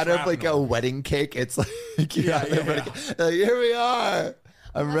bursting catch out of like a wedding cake. It's like, like, here we are.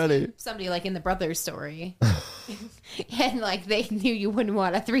 I'm ready. Somebody like in the Brothers story. And like they knew you wouldn't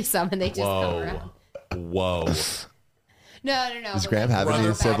want a threesome and they just come around. Whoa. No. Does Graham have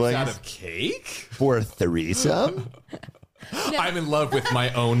any siblings? Out of cake? For a threesome? No. I'm in love with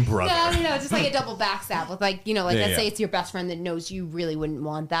my own brother. No. Just like a double backstab with like, you know, like let's say it's your best friend that knows you really wouldn't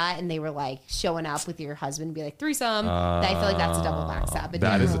want that. And they were like showing up with your husband and be like threesome. I feel like that's a double backstab.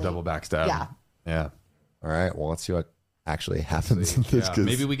 That is a double backstab. Yeah. Yeah. All right. Well, let's see what actually happens in this.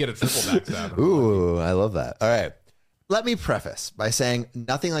 Maybe we get a triple backstab. Ooh, I love that. All right. Let me preface by saying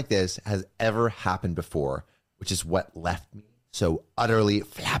nothing like this has ever happened before, which is what left me so utterly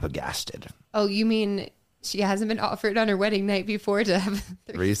flabbergasted. Oh, you mean she hasn't been offered on her wedding night before to have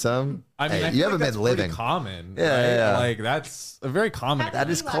a threesome? I mean, hey, I you haven't like been living. Common. Yeah. Like that's a very common. That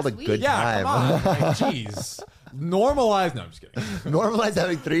is called a good time. time. Come on. Like, jeez. Normalize. No, I'm just kidding. Normalize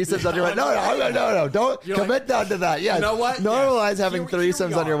having threesomes on your wedding. No. Don't commit down to that. Yes. You know what? Normalize having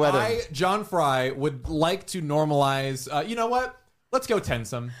threesomes on your wedding. I, John Fry, would like to normalize. You know what? Let's go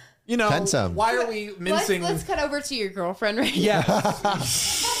tensome. You know, Tensome. Why are we mincing? Let's cut over to your girlfriend right now.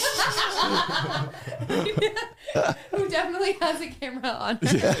 Who definitely has a camera on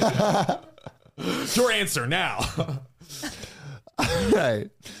her. Your answer now. Right.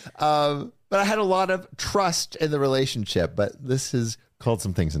 But I had a lot of trust in the relationship, but this has called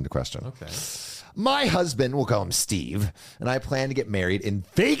some things into question. Okay. My husband, we'll call him Steve, and I plan to get married in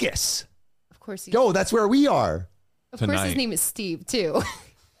Vegas. Of course. Yo, that's where we are. Of course, his name is Steve too.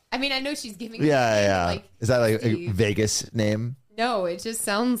 I mean, I know she's giving. Yeah. Like, is that like Steve. a Vegas name? No, it just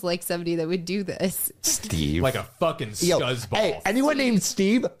sounds like somebody that would do this. Steve. Like a fucking scuzzball. Hey, anyone named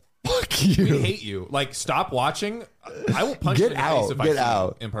Steve? Fuck you. We hate you. Like, stop watching. I will punch you in the face if I see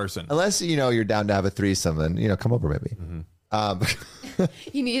you in person. Unless, you're down to have a threesome, then, come over maybe. Mm-hmm.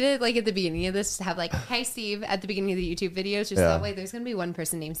 You needed, like, at the beginning of this to have, like, hi, Steve, at the beginning of the YouTube videos. Just that way, there's going to be one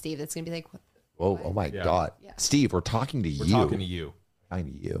person named Steve that's going to be like, what? Whoa, oh my God. Yeah. Steve, we're talking to you. We're talking to you.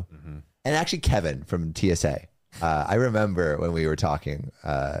 Mm-hmm. And actually, Kevin from TSA. I remember when we were talking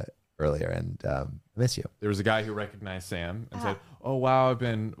earlier, and I miss you. There was a guy who recognized Sam and said, "Oh wow, I've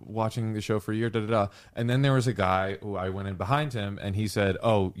been watching the show for a year." And then there was a guy who I went in behind him, and he said,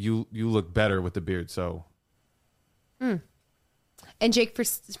 "Oh, you look better with the beard." So, And Jake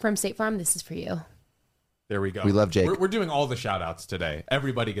from State Farm, this is for you. There we go. We love Jake. We're doing all the shout outs today.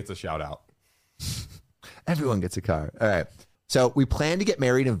 Everybody gets a shout out. Everyone gets a car. All right. So we planned to get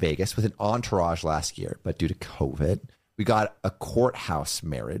married in Vegas with an entourage last year, but due to COVID, we got a courthouse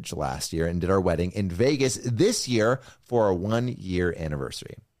marriage last year and did our wedding in Vegas this year for our 1-year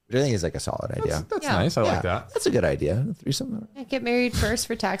anniversary, which I think is like a solid idea. That's nice. I like that. That's a good idea. Threesome. Get married first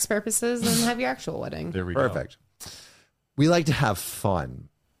for tax purposes, then have your actual wedding. There we go. Perfect. We like to have fun.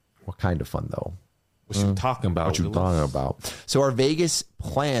 What kind of fun, though? What you talking about? What you talking about? So our Vegas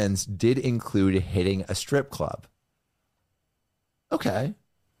plans did include hitting a strip club. Okay.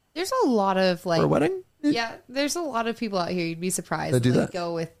 There's a lot of like For a wedding? Yeah, there's a lot of people out here. You'd be surprised. That do like, that?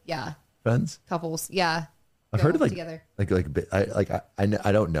 Go with Friends? couples. Yeah. I've Go heard of like together.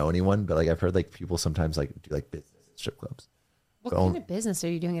 I don't know anyone, but like I've heard like people sometimes like do like business at strip clubs. What kind of business are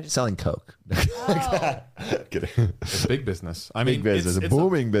you doing at a Selling coke. Kidding. It's big business. I mean, Big business, a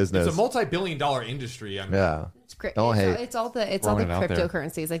booming business. It's a multi-billion-dollar industry. I mean, Yeah. It's great. Don't hate. It's all the Throwing it out there.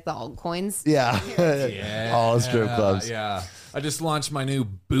 cryptocurrencies, like the altcoins. Yeah. All strip clubs. Yeah. I just launched my new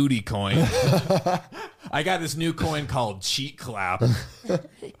booty coin. I got this new coin called Cheat Clap.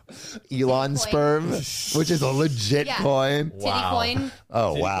 Elon sperm, which is a legit coin. Titty coin.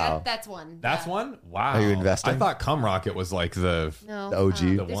 Oh, wow. That's one. That's one? Wow. Are you investing? I thought Cum Rocket was like the OG.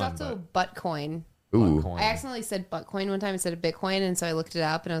 There's also butt coin. Ooh. coin. I accidentally said butt coin one time instead of Bitcoin, and so I looked it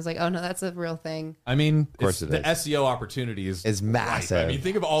up, and I was like, "Oh no, that's a real thing." I mean, course the it is. SEO opportunity is massive. ripe. I mean,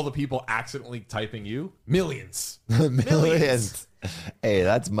 think of all the people accidentally typing you. Millions. Millions. Hey,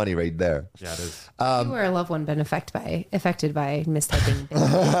 that's money right there. Yeah, it is. You or a loved one been affected by mistyping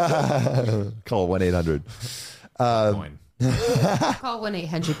Bitcoin. Call 1-800. Coin. Call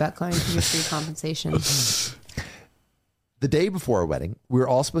 1-800-BUTTCOIN for your free compensation. The day before our wedding, we were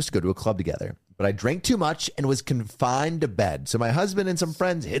all supposed to go to a club together, but I drank too much and was confined to bed. So my husband and some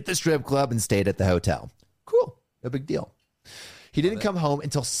friends hit the strip club and stayed at the hotel. Cool. No big deal. He didn't come home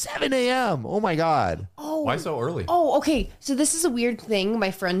until 7 a.m. Oh my God. Oh Why so early? Oh, okay. So this is a weird thing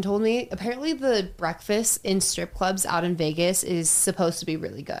my friend told me. Apparently the breakfast in strip clubs out in Vegas is supposed to be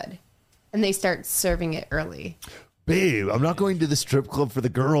really good. And they start serving it early. Babe, I'm not going to the strip club for the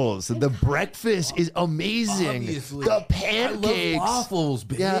girls. The breakfast is amazing. Obviously. The pancakes. I love waffles,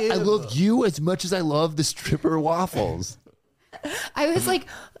 babe. Yeah, I love you as much as I love the stripper waffles. I was like,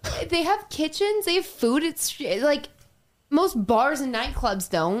 they have kitchens, they have food. It's like most bars and nightclubs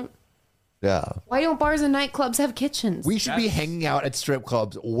don't. Yeah. Why don't bars and nightclubs have kitchens? We should be hanging out at strip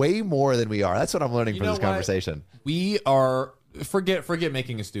clubs way more than we are. That's what I'm learning from this conversation. We are... Forget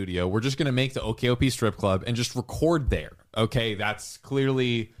making a studio. We're just going to make the OKOP strip club and just record there. Okay, that's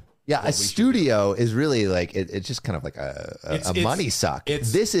clearly... Yeah, a studio is really like, it's just kind of like a money suck.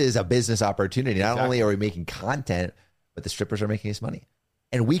 This is a business opportunity. Not only are we making content, but the strippers are making us money.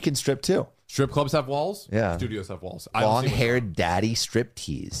 And we can strip too. Strip clubs have walls? Yeah. Studios have walls. Long-haired daddy strip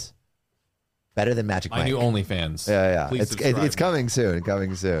tease. Better than Magic Mike. My new OnlyFans. Yeah. Please It's coming soon.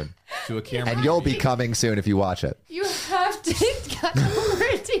 Coming soon. To a camera. And you'll be coming soon if you watch it. You have to cut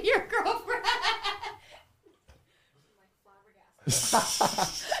over to your girlfriend.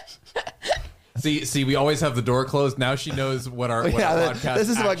 See, we always have the door closed. Now she knows what our podcast. This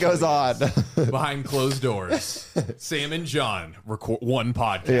is what goes on behind closed doors. Sam and John record one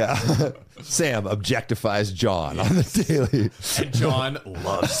podcast. Yeah, Sam objectifies John on the daily, and John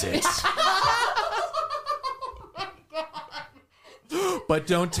loves it. But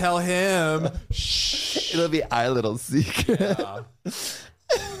don't tell him. Shh. It'll be our little secret. Yeah. Oh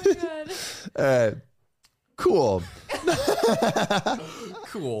all right. Cool.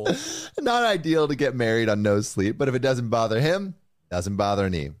 Cool. Not ideal to get married on no sleep, but if it doesn't bother him, doesn't bother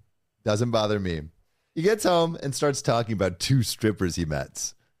me. Doesn't bother me. He gets home and starts talking about 2 strippers he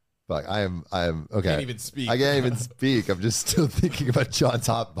met. Fuck, I am okay. Can't even speak. I can't even speak. I'm just still thinking about John's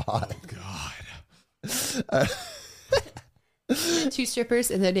hot bod. God. 2 strippers,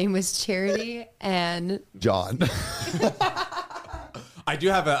 and their name was Charity and John. I do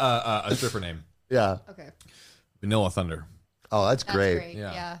have a stripper name. Yeah. Okay. Vanilla Thunder. Oh, that's great.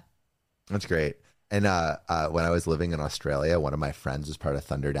 Yeah. That's great. And when I was living in Australia, one of my friends was part of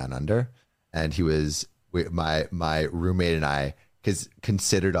Thunder Down Under, and he was my roommate and I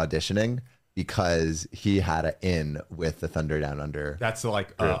considered auditioning because he had an in with the Thunder Down Under. That's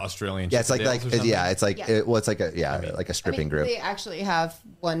like Australian. Yeah, it's like a stripping group. They actually have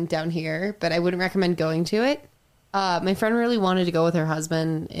one down here, but I wouldn't recommend going to it. My friend really wanted to go with her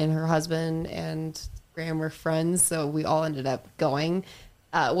husband, and her husband and Graham were friends, so we all ended up going.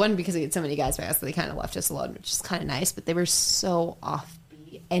 One, because we had so many guys by us that they kind of left us alone, which is kind of nice, but they were so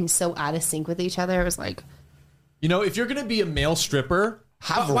offbeat and so out of sync with each other. I was like, if you're going to be a male stripper,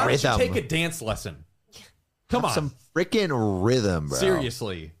 why don't you take a dance lesson? Come on. Some freaking rhythm, bro.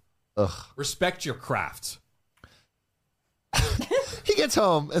 Seriously. Ugh. Respect your craft. He gets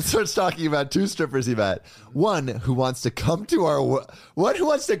home and starts talking about 2 strippers he met. One who wants to come to our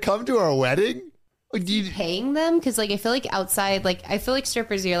wedding. Paying them? Because I feel like outside, I feel like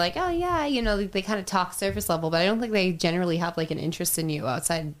strippers, you're like, oh yeah, they kind of talk surface level, but I don't think they generally have an interest in you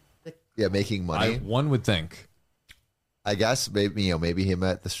outside. Making money. One would think. I guess maybe he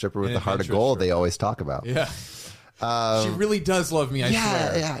met the stripper with the heart of gold they always talk about. Yeah. She really does love me, I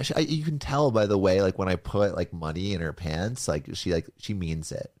swear. Yeah. You can tell by the way, when I put money in her pants, she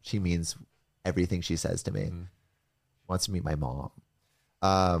means it. She means everything she says to me. Mm-hmm. Wants to meet my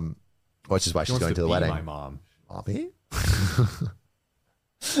mom. Which is why she's going to the wedding. My mom. Mommy?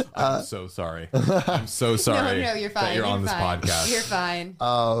 I'm so sorry. I'm so sorry. No, you're fine. That you're on this podcast. You're fine.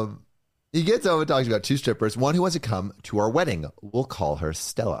 He gets home and talks about 2 strippers. One who wants to come to our wedding. We'll call her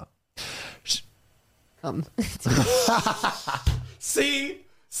Stella. See.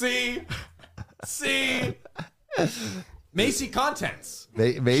 Macy contents.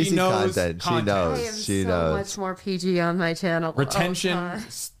 Macy content. She knows. I am she so knows. much more PG on my channel. Retention,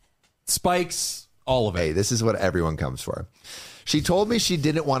 spikes, all of it. Hey, this is what everyone comes for. She told me she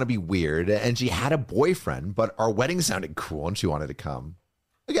didn't want to be weird and she had a boyfriend, but our wedding sounded cool and she wanted to come.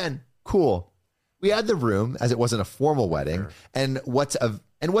 Again, cool. We had the room as it wasn't a formal wedding. Sure. And what's a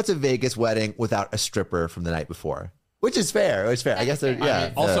Vegas wedding without a stripper from the night before? Which is fair. It's fair. I guess.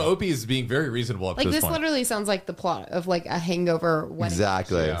 Yeah. Also, Opie is being very reasonable up to this point. Literally sounds like the plot of a hangover wedding.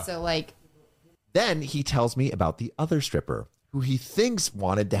 Exactly. Yeah. So then he tells me about the other stripper who he thinks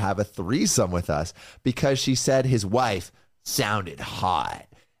wanted to have a threesome with us because she said his wife sounded hot,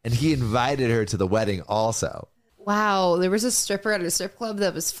 and he invited her to the wedding also. Wow, there was a stripper at a strip club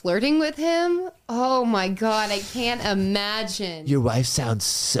that was flirting with him. Oh my God, I can't imagine. Your wife sounds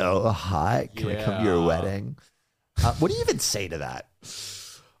so hot. Can I come to your wedding? What do you even say to that?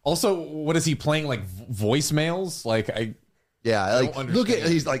 Also, what is he playing? Like voicemails? Like Yeah, like don't look at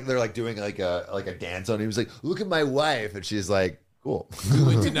understand. he's like they're like doing like a dance on him. He was like, look at my wife, and she's like, cool. We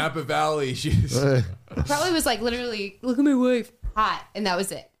went to Napa Valley. She's Probably was like literally, look at my wife, hot, and that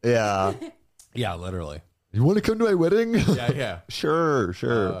was it. Yeah. yeah, literally. You want to come to my wedding? Yeah. Sure.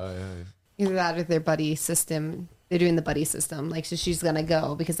 Either that or their buddy system. They're doing the buddy system. Like, so she's gonna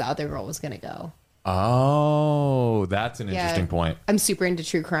go because the other girl was gonna go. Oh, that's an interesting point. I'm super into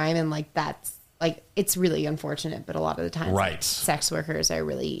true crime, and like that's like it's really unfortunate, but a lot of the time, Right. sex workers are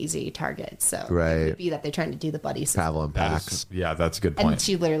really easy targets. So Right. it could be that they're trying to do the buddy system. Travel in That packs. is- yeah, that's a good point. And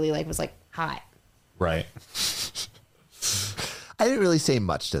she literally like was like hot. Right. I didn't really say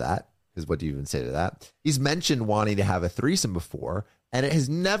much to that, because what do you even say to that? He's mentioned wanting to have a threesome before, and it has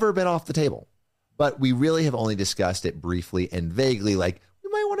never been off the table. But we really have only discussed it briefly and vaguely, like, we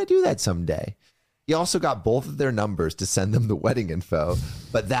might want to do that someday. He also got both of their numbers to send them the wedding info,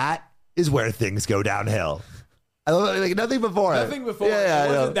 but that is where things go downhill. I love it, like nothing before. Nothing before. Yeah, it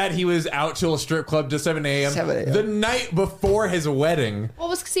wasn't that he was out till a strip club to 7 a.m. 7 a.m. The night before his wedding. Well, it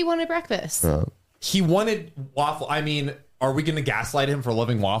was because he wanted breakfast. He wanted waffle. I mean, are we going to gaslight him for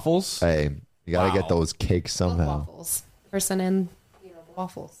loving waffles? Hey, you got to get those cakes somehow. Waffles. Person and the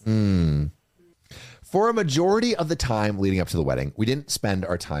waffles. For a majority of the time leading up to the wedding, we didn't spend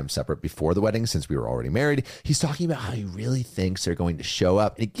our time separate before the wedding since we were already married. He's talking about how he really thinks they're going to show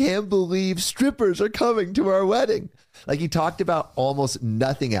up and he can't believe strippers are coming to our wedding. Like, he talked about almost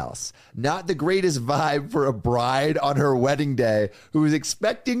nothing else. Not the greatest vibe for a bride on her wedding day who is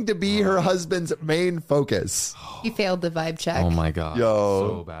expecting to be her husband's main focus. He failed the vibe check. Oh my God. Yo,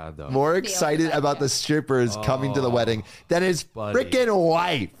 So bad, though. more excited about the strippers coming to the wedding than his buddy. freaking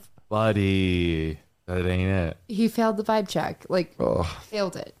wife. Buddy. That ain't it. He failed the vibe check. Like,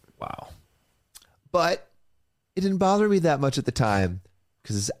 failed it. Wow. But it didn't bother me that much at the time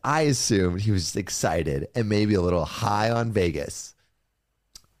because I assumed he was just excited and maybe a little high on Vegas.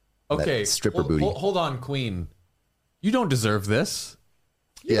 Okay. That stripper booty. Hold on, Queen. You don't deserve this.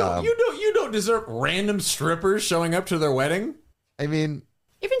 You Yeah. don't deserve random strippers showing up to their wedding. I mean,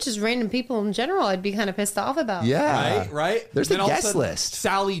 Even just random people in general, I'd be kind of pissed off about. yeah. Right? There's Then the all of a guest sudden, list.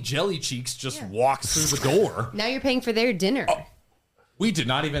 Sally Jelly Cheeks just walks through the door. Now you're paying for their dinner. We did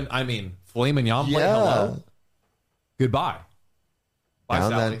not even, I mean, filet mignon plate, Yeah. hello. Goodbye. Bye, Down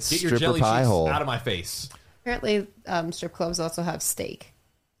Sally. that Get your stripper jelly pie cheeks hole. out of my face. Apparently, strip clubs also have steak.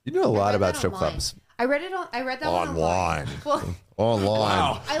 You know a lot read about that strip online. clubs. I read that one online. Well, Online.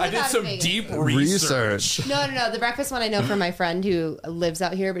 Wow. I I live did out of some Vegas. deep research. no. The breakfast one I know from my friend who lives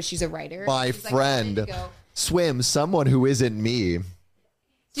out here, but she's a writer. My She's like, I wanted to friend go. swims someone who isn't me.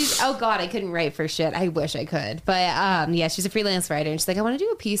 Oh God, I couldn't write for shit. I wish I could, but yeah, she's a freelance writer, and she's like, I want to do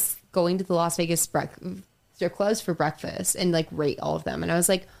a piece going to the Las Vegas strip clubs for breakfast and like rate all of them. And I was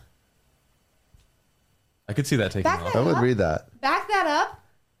like, I could see that taking Back off. that I would up? read that. back that up.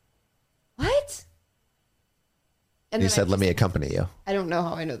 What? And he said, let me accompany you. I don't know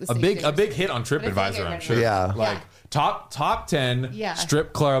how I know this. A big hit on TripAdvisor, I'm sure. Yeah. Like top 10 Yeah.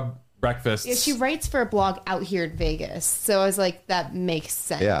 strip club breakfasts. Yeah, she writes for a blog out here in Vegas, so I was like, that makes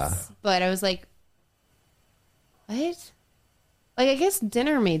sense. Yeah. But I was like, what? Like, I guess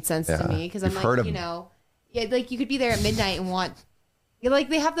dinner made sense Yeah. to me because I'm You've heard like, 'em. you know, yeah, like you could be there at midnight and want, like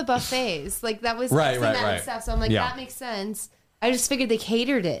they have the buffets, like that was Right, I've seen that and right. stuff. So I'm like, Yeah. that makes sense. I just figured they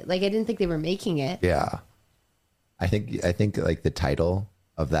catered it. Like I didn't think they were making it. Yeah. I think like the title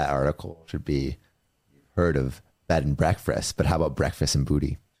of that article should be "Heard of Bed and Breakfast," but how about breakfast and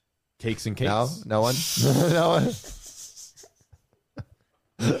booty? Cakes and cakes. No one. No one.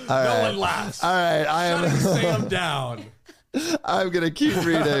 No one laughs. All right, Shutting Sam down. I'm gonna keep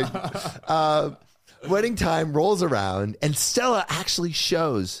reading. Wedding time rolls around, and Stella actually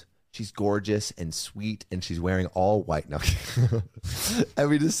shows she's gorgeous and sweet, and she's wearing all white. No, and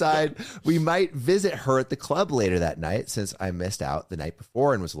we decide we might visit her at the club later that night since I missed out the night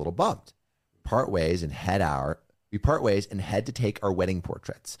before and was a little bummed. We part ways and head to take our wedding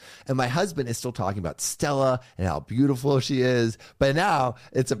portraits. And my husband is still talking about Stella and how beautiful she is. But now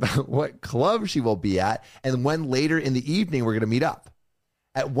it's about what club she will be at and when later in the evening we're going to meet up.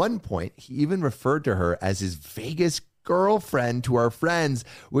 At one point, he even referred to her as his Vegas girlfriend to our friends,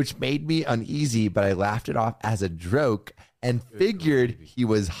 which made me uneasy, but I laughed it off as a joke and figured he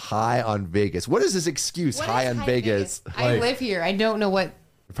was high on Vegas. What is this excuse, What high is on high Vegas? I live here. I don't know what.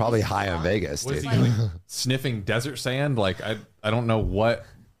 Probably high on Vegas, Was dude. he like sniffing desert sand? Like I don't know what.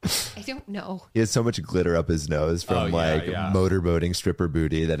 I don't know. He has so much glitter up his nose from Oh, yeah, like yeah. motorboating stripper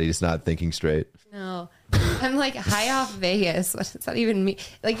booty that he's not thinking straight. No. I'm like high off Vegas. What does that even mean?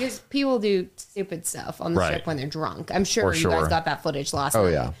 Like, there's people do stupid stuff on the strip when they're drunk. I'm sure you guys got that footage last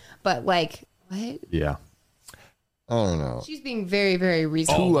night. Yeah. But like, what? Yeah. I don't know. She's being very, very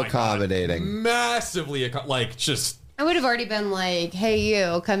reasonable. Too accommodating. Massively, like just. I would have already been like, "Hey,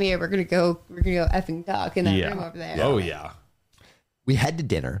 you, come here. We're gonna go effing talk in that room over there." Oh yeah. We head to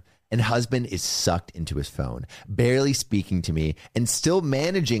dinner, and husband is sucked into his phone, barely speaking to me, and still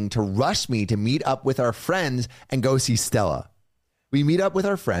managing to rush me to meet up with our friends and go see Stella. We meet up with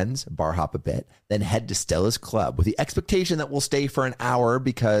our friends, bar hop a bit, then head to Stella's club with the expectation that we'll stay for an hour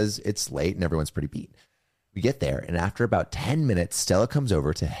because it's late and everyone's pretty beat. We get there, and after about 10 minutes, Stella comes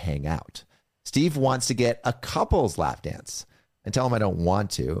over to hang out. Steve wants to get a couple's lap dance. I tell him I don't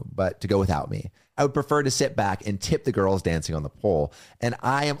want to, but to go without me. I would prefer to sit back and tip the girls dancing on the pole. And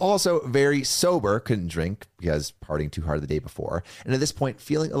I am also very sober, couldn't drink because partying too hard the day before. And at this point,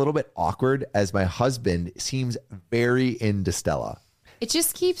 feeling a little bit awkward as my husband seems very into Stella. It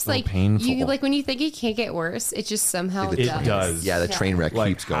just keeps So like painful. you like when you think it can't get worse, it just somehow does. Yeah, the train wreck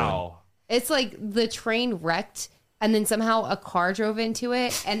keeps going. It's like the train wrecked, and then somehow a car drove into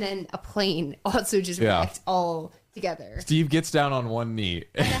it, and then a plane also just wrecked all together. Steve gets down on one knee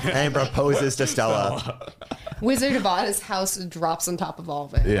and proposes to Stella. Wizard of Oz house drops on top of all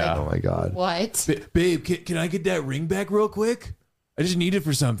of it. Yeah. Oh my God. What? Babe, can I get that ring back real quick? I just need it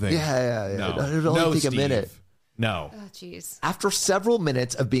for something. Yeah. No. It'll only take a minute. No. Oh, jeez. After several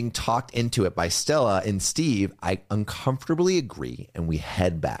minutes of being talked into it by Stella and Steve, I uncomfortably agree, and we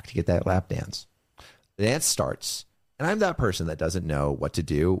head back to get that lap dance. The dance starts, and I'm that person that doesn't know what to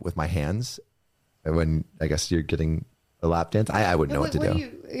do with my hands when I guess you're getting a lap dance. I wouldn't know what to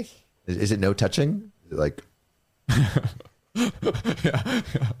do. Is it no touching? Is it like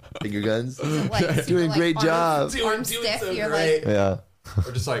finger guns? Like, doing like great job. Arm stiff. You're like, Yeah.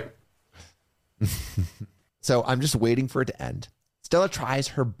 Or just like. So I'm just waiting for it to end. Stella tries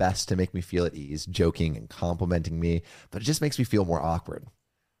her best to make me feel at ease, joking and complimenting me, but it just makes me feel more awkward.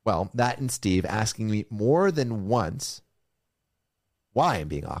 Well, that and Steve asking me more than once why I'm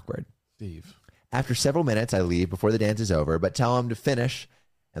being awkward. Steve. After several minutes, I leave before the dance is over, but tell them to finish,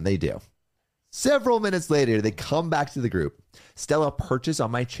 and they do. Several minutes later, they come back to the group. Stella perches on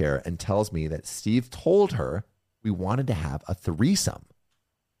my chair and tells me that Steve told her we wanted to have a threesome.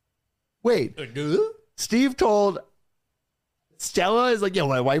 Wait. Steve told Stella is like, yo,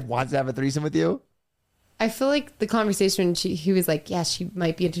 my wife wants to have a threesome with you. I feel like the conversation, he was like, yeah, she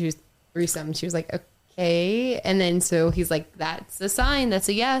might be into threesome. She was like, okay. And then so he's like, that's a sign. That's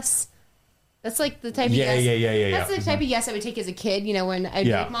a yes. That's like the type of yes. Yeah. That's the type of yes I would take as a kid. You know, when I'd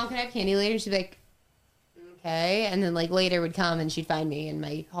be like, Mom, can I have candy later? She'd be like, okay. And then like later would come and she'd find me in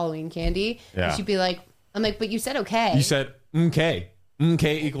my Halloween candy. Yeah. And she'd be like, I'm like, but you said okay. You said okay.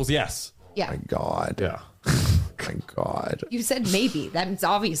 Okay equals yes. Yeah. My God. Yeah. My God. You said maybe. That's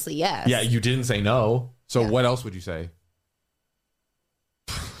obviously yes. Yeah, you didn't say no. So what else would you say?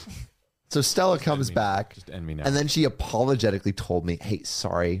 So Stella comes back, Just end me now. and then she apologetically told me, hey,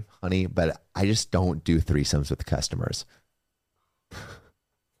 sorry, honey, but I just don't do threesomes with customers.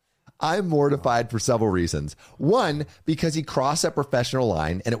 I'm mortified for several reasons. One, because he crossed that professional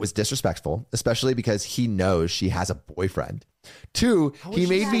line and it was disrespectful, especially because he knows she has a boyfriend. Two, he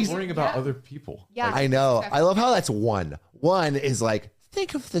made me worrying about other people. Yeah. I know. I love how that's one. One is like,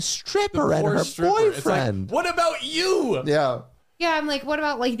 think of the stripper and her boyfriend. It's like, what about you? Yeah. Yeah, I'm like, what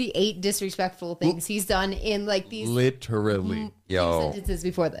about like the 8 disrespectful things he's done in like these Literally. sentences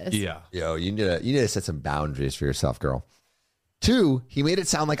before this? Yeah. Yo, you need to set some boundaries for yourself, girl. 2, he made it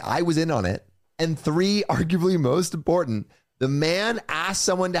sound like I was in on it. And 3, arguably most important, the man asked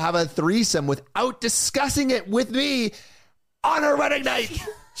someone to have a threesome without discussing it with me on our wedding night.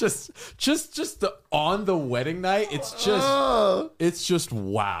 Just the on the wedding night. It's just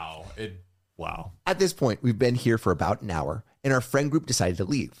wow. Wow. At this point, we've been here for about an hour, and our friend group decided to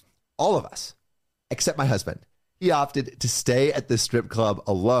leave. All of us, except my husband. He opted to stay at the strip club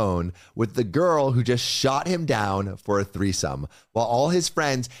alone with the girl who just shot him down for a threesome, while all his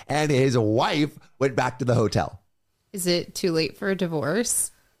friends and his wife went back to the hotel. Is it too late for a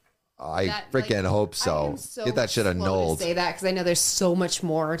divorce? I freaking hope so. Get that shit annulled. To say that because I know there's so much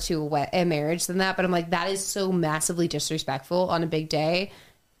more to a marriage than that, but I'm like, that is so massively disrespectful on a big day.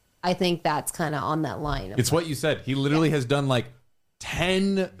 I think that's kind of on that line. It's what you said. He literally has done like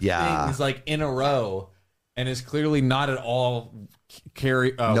 10 things like in a row, and is clearly not at all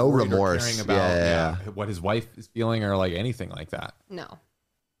no remorse caring about what his wife is feeling or like anything like that. No.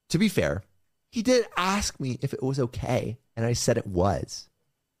 To be fair, he did ask me if it was okay, and I said it was.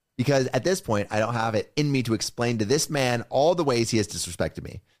 Because at this point, I don't have it in me to explain to this man all the ways he has disrespected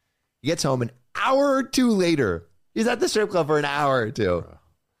me. He gets home and hour or two later, he's at the strip club for an hour or two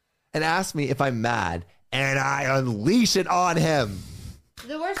and asks me if I'm mad, and I unleash it on him.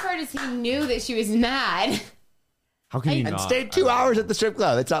 The worst part is he knew that she was mad. How can you and not? stayed 2 hours at the strip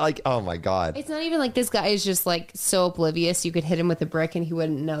club. It's not like, oh my God. It's not even like this guy is just like so oblivious you could hit him with a brick and he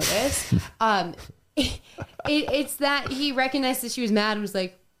wouldn't notice. It's that he recognized that she was mad and was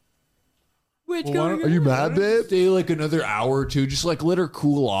like, Are you mad, babe? Stay like another hour or two. Just like let her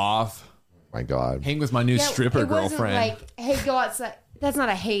cool off. My God. Hang with my new stripper it wasn't girlfriend. like, hey, go outside. That's not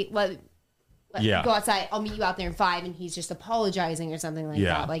a hate. Let Yeah. go outside. I'll meet you out there in 5, and he's just apologizing or something like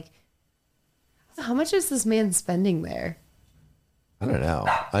Yeah. that. Like, how much is this man spending there? I don't know.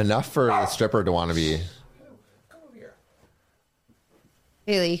 Enough for the stripper to want to be.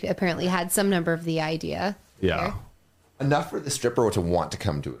 Bailey apparently had some number of the idea. Yeah. Enough for the stripper to want to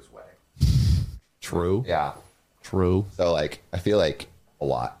come to his wedding. True. Yeah. True. So like, I feel like a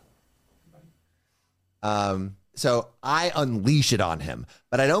lot. So I unleash it on him,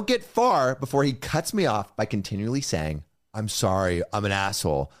 but I don't get far before he cuts me off by continually saying, I'm sorry, I'm an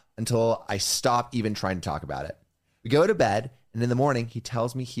asshole, until I stop even trying to talk about it. We go to bed, and in the morning, he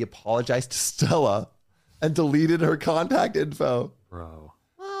tells me he apologized to Stella and deleted her contact info. Bro.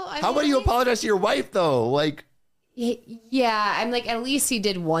 Well, How about you apologize to your wife, though? Like, yeah, I'm like, at least he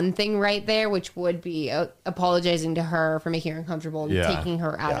did one thing right there, which would be apologizing to her for making her uncomfortable and Yeah. taking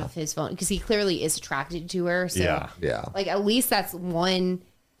her out of his phone, because he clearly is attracted to her. So, Yeah. like, at least that's one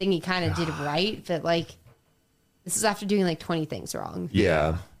thing he kind of did right. But like, this is after doing like 20 things wrong.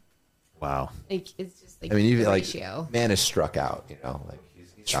 Yeah. Wow. Like, it's just like, I mean, even the like, ratio. man is struck out, you know, like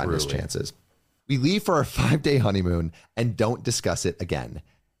he's gotten his Truly. chances. We leave for our 5-day honeymoon and don't discuss it again,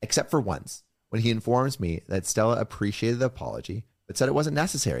 except for once when he informs me that Stella appreciated the apology, but said it wasn't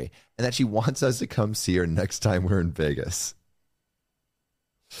necessary and that she wants us to come see her next time we're in Vegas.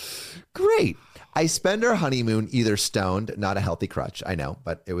 Great. I spend our honeymoon either stoned, not a healthy crutch, I know,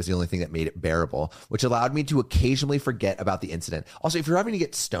 but it was the only thing that made it bearable, which allowed me to occasionally forget about the incident. Also, if you're having to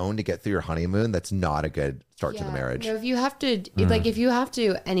get stoned to get through your honeymoon, that's not a good start to the marriage. No, if you have to, like, if you have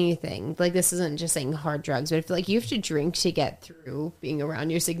to anything, like, this isn't just saying hard drugs, but if like you have to drink to get through being around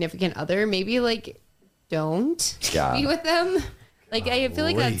your significant other, maybe like don't be with them. Like, I feel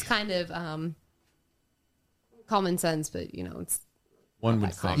like that's kind of common sense, but you know, it's one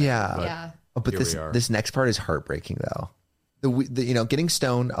would think. Yeah. Oh, but this next part is heartbreaking, though. The getting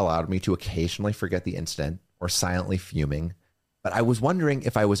stoned allowed me to occasionally forget the incident or silently fuming, but I was wondering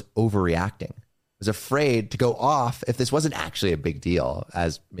if I was overreacting. I was afraid to go off if this wasn't actually a big deal,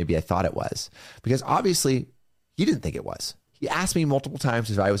 as maybe I thought it was, because obviously he didn't think it was. He asked me multiple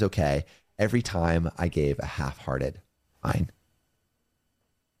times if I was okay. Every time I gave a half-hearted fine.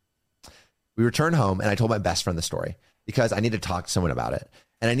 We returned home, and I told my best friend the story because I needed to talk to someone about it.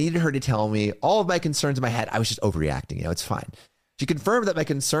 And I needed her to tell me all of my concerns in my head. I was just overreacting. You know, it's fine. She confirmed that my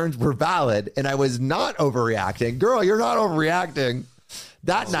concerns were valid and I was not overreacting. Girl, you're not overreacting.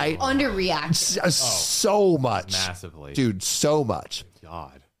 That night. Underreacting. So much. Massively. Dude, so much.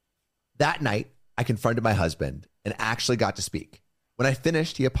 God. That night, I confronted my husband and actually got to speak. When I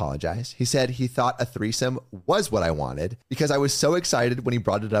finished, he apologized. He said he thought a threesome was what I wanted because I was so excited when he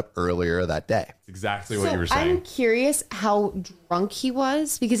brought it up earlier that day. Exactly what you were saying. I'm curious how drunk he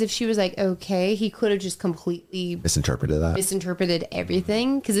was, because if she was like, okay, he could have just completely misinterpreted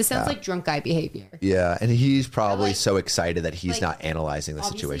everything, because this sounds like drunk guy behavior. Yeah, and he's probably so excited that he's not analyzing the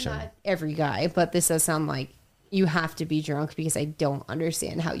Obviously situation. not every guy, but this does sound like you have to be drunk, because I don't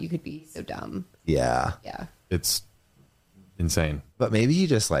understand how you could be so dumb. Yeah. Yeah. It's insane. But maybe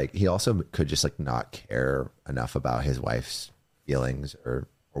he also could just like not care enough about his wife's feelings or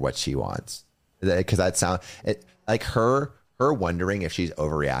what she wants. Because that sound like her wondering if she's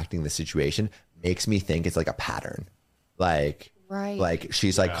overreacting the situation makes me think it's like a pattern. Like, right. Like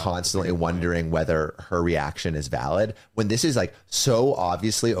she's like constantly wondering whether her reaction is valid when this is like so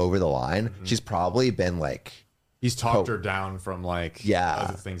obviously over the line. She's probably been like, he's talked her down from like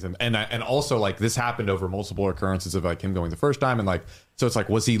other things, and also like this happened over multiple occurrences of like him going the first time, and like so it's like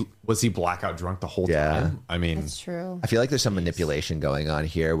was he blackout drunk the whole time? I mean, that's true. I feel like there's some manipulation going on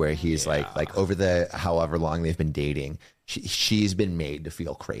here where he's like over the however long they've been dating, she's been made to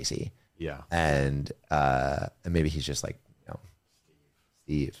feel crazy. Yeah, and maybe he's just like, you know,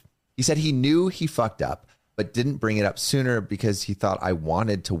 Steve. He said he knew he fucked up, but didn't bring it up sooner because he thought I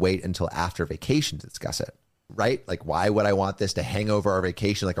wanted to wait until after vacation to discuss it. Right? Like, why would I want this to hang over our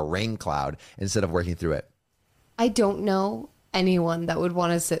vacation like a rain cloud instead of working through it? I don't know anyone that would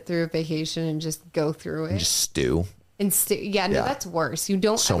want to sit through a vacation and just go through it. And just stew. And yeah, no, that's worse. You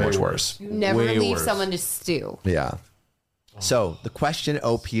don't so much worse. You never leave someone to stew. Yeah. So the question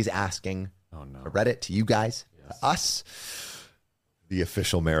OP is asking, Reddit to you guys, to us, the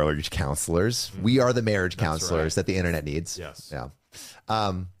official marriage counselors. We are the marriage counselors that the internet needs. Yes. Yeah.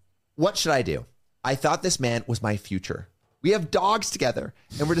 What should I do? I thought this man was my future. We have dogs together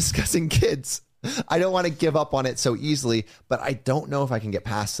and we're discussing kids. I don't want to give up on it so easily, but I don't know if I can get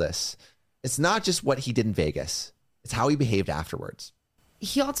past this. It's not just what he did in Vegas. It's how he behaved afterwards.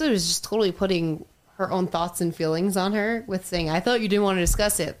 He also was just totally putting her own thoughts and feelings on her with saying, I thought you didn't want to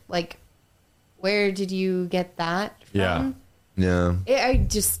discuss it. Like, where did you get that from? Yeah.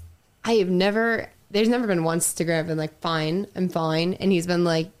 There's never been once to grab been like, fine, I'm fine. And he's been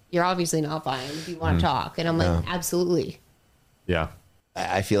like, you're obviously not fine if you want to talk. And I'm like, absolutely. Yeah.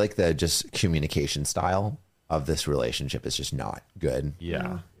 I feel like the just communication style of this relationship is just not good.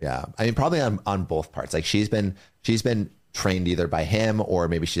 Yeah. Yeah. I mean, probably on both parts. Like she's been trained either by him, or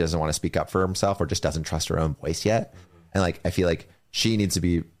maybe she doesn't want to speak up for himself, or just doesn't trust her own voice yet. And like, I feel like she needs to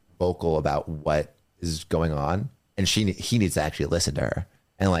be vocal about what is going on, and he needs to actually listen to her.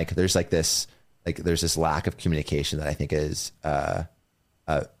 And like, there's this lack of communication that I think is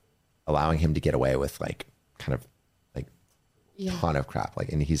allowing him to get away with like kind of like ton of crap. Like,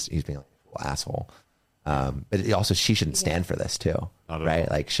 and he's being like a little asshole. But also she shouldn't stand for this too,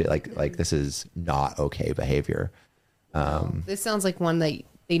 right? Like she like this is not okay behavior. This sounds like one that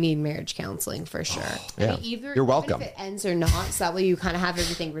they need marriage counseling for sure. Yeah. I mean, You're welcome. Even if it ends or not, so that way you kind of have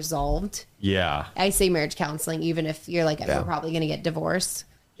everything resolved. Yeah. I say marriage counseling, even if you're like, we're probably going to get divorced.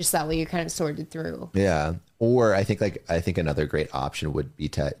 Just that way you're kind of sorted through. Yeah. Or I think another great option would be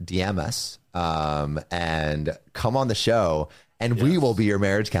to DM us and come on the show, and we will be your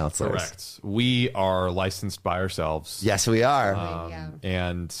marriage counselors. Correct. We are licensed by ourselves. Yes, we are.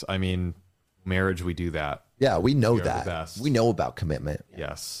 And I mean, marriage, we do that. Yeah, we know We are the that. best. We know about commitment.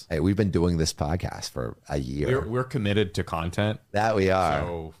 Yes. Hey, we've been doing this podcast for a year. We're committed to content. That we are.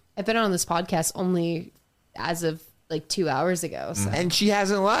 So I've been on this podcast only as of like 2 hours ago. So. And she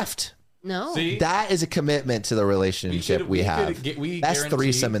hasn't left. No. See? That is a commitment to the relationship we have. Best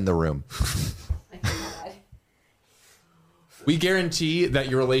threesome in the room. We guarantee that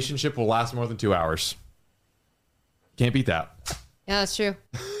your relationship will last more than 2 hours. Can't beat that. Yeah, that's true.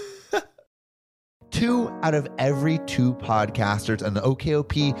 2 out of every 2 podcasters on the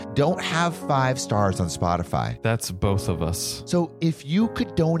OKOP don't have 5 stars on Spotify. That's both of us. So if you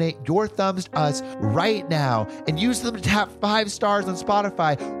could donate your thumbs to us right now and use them to tap 5 stars on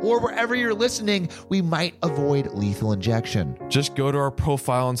Spotify or wherever you're listening, we might avoid lethal injection. Just go to our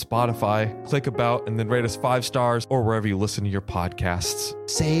profile on Spotify, click about, and then rate us 5 stars or wherever you listen to your podcasts.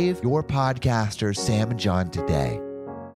 Save your podcasters, Sam and John, today.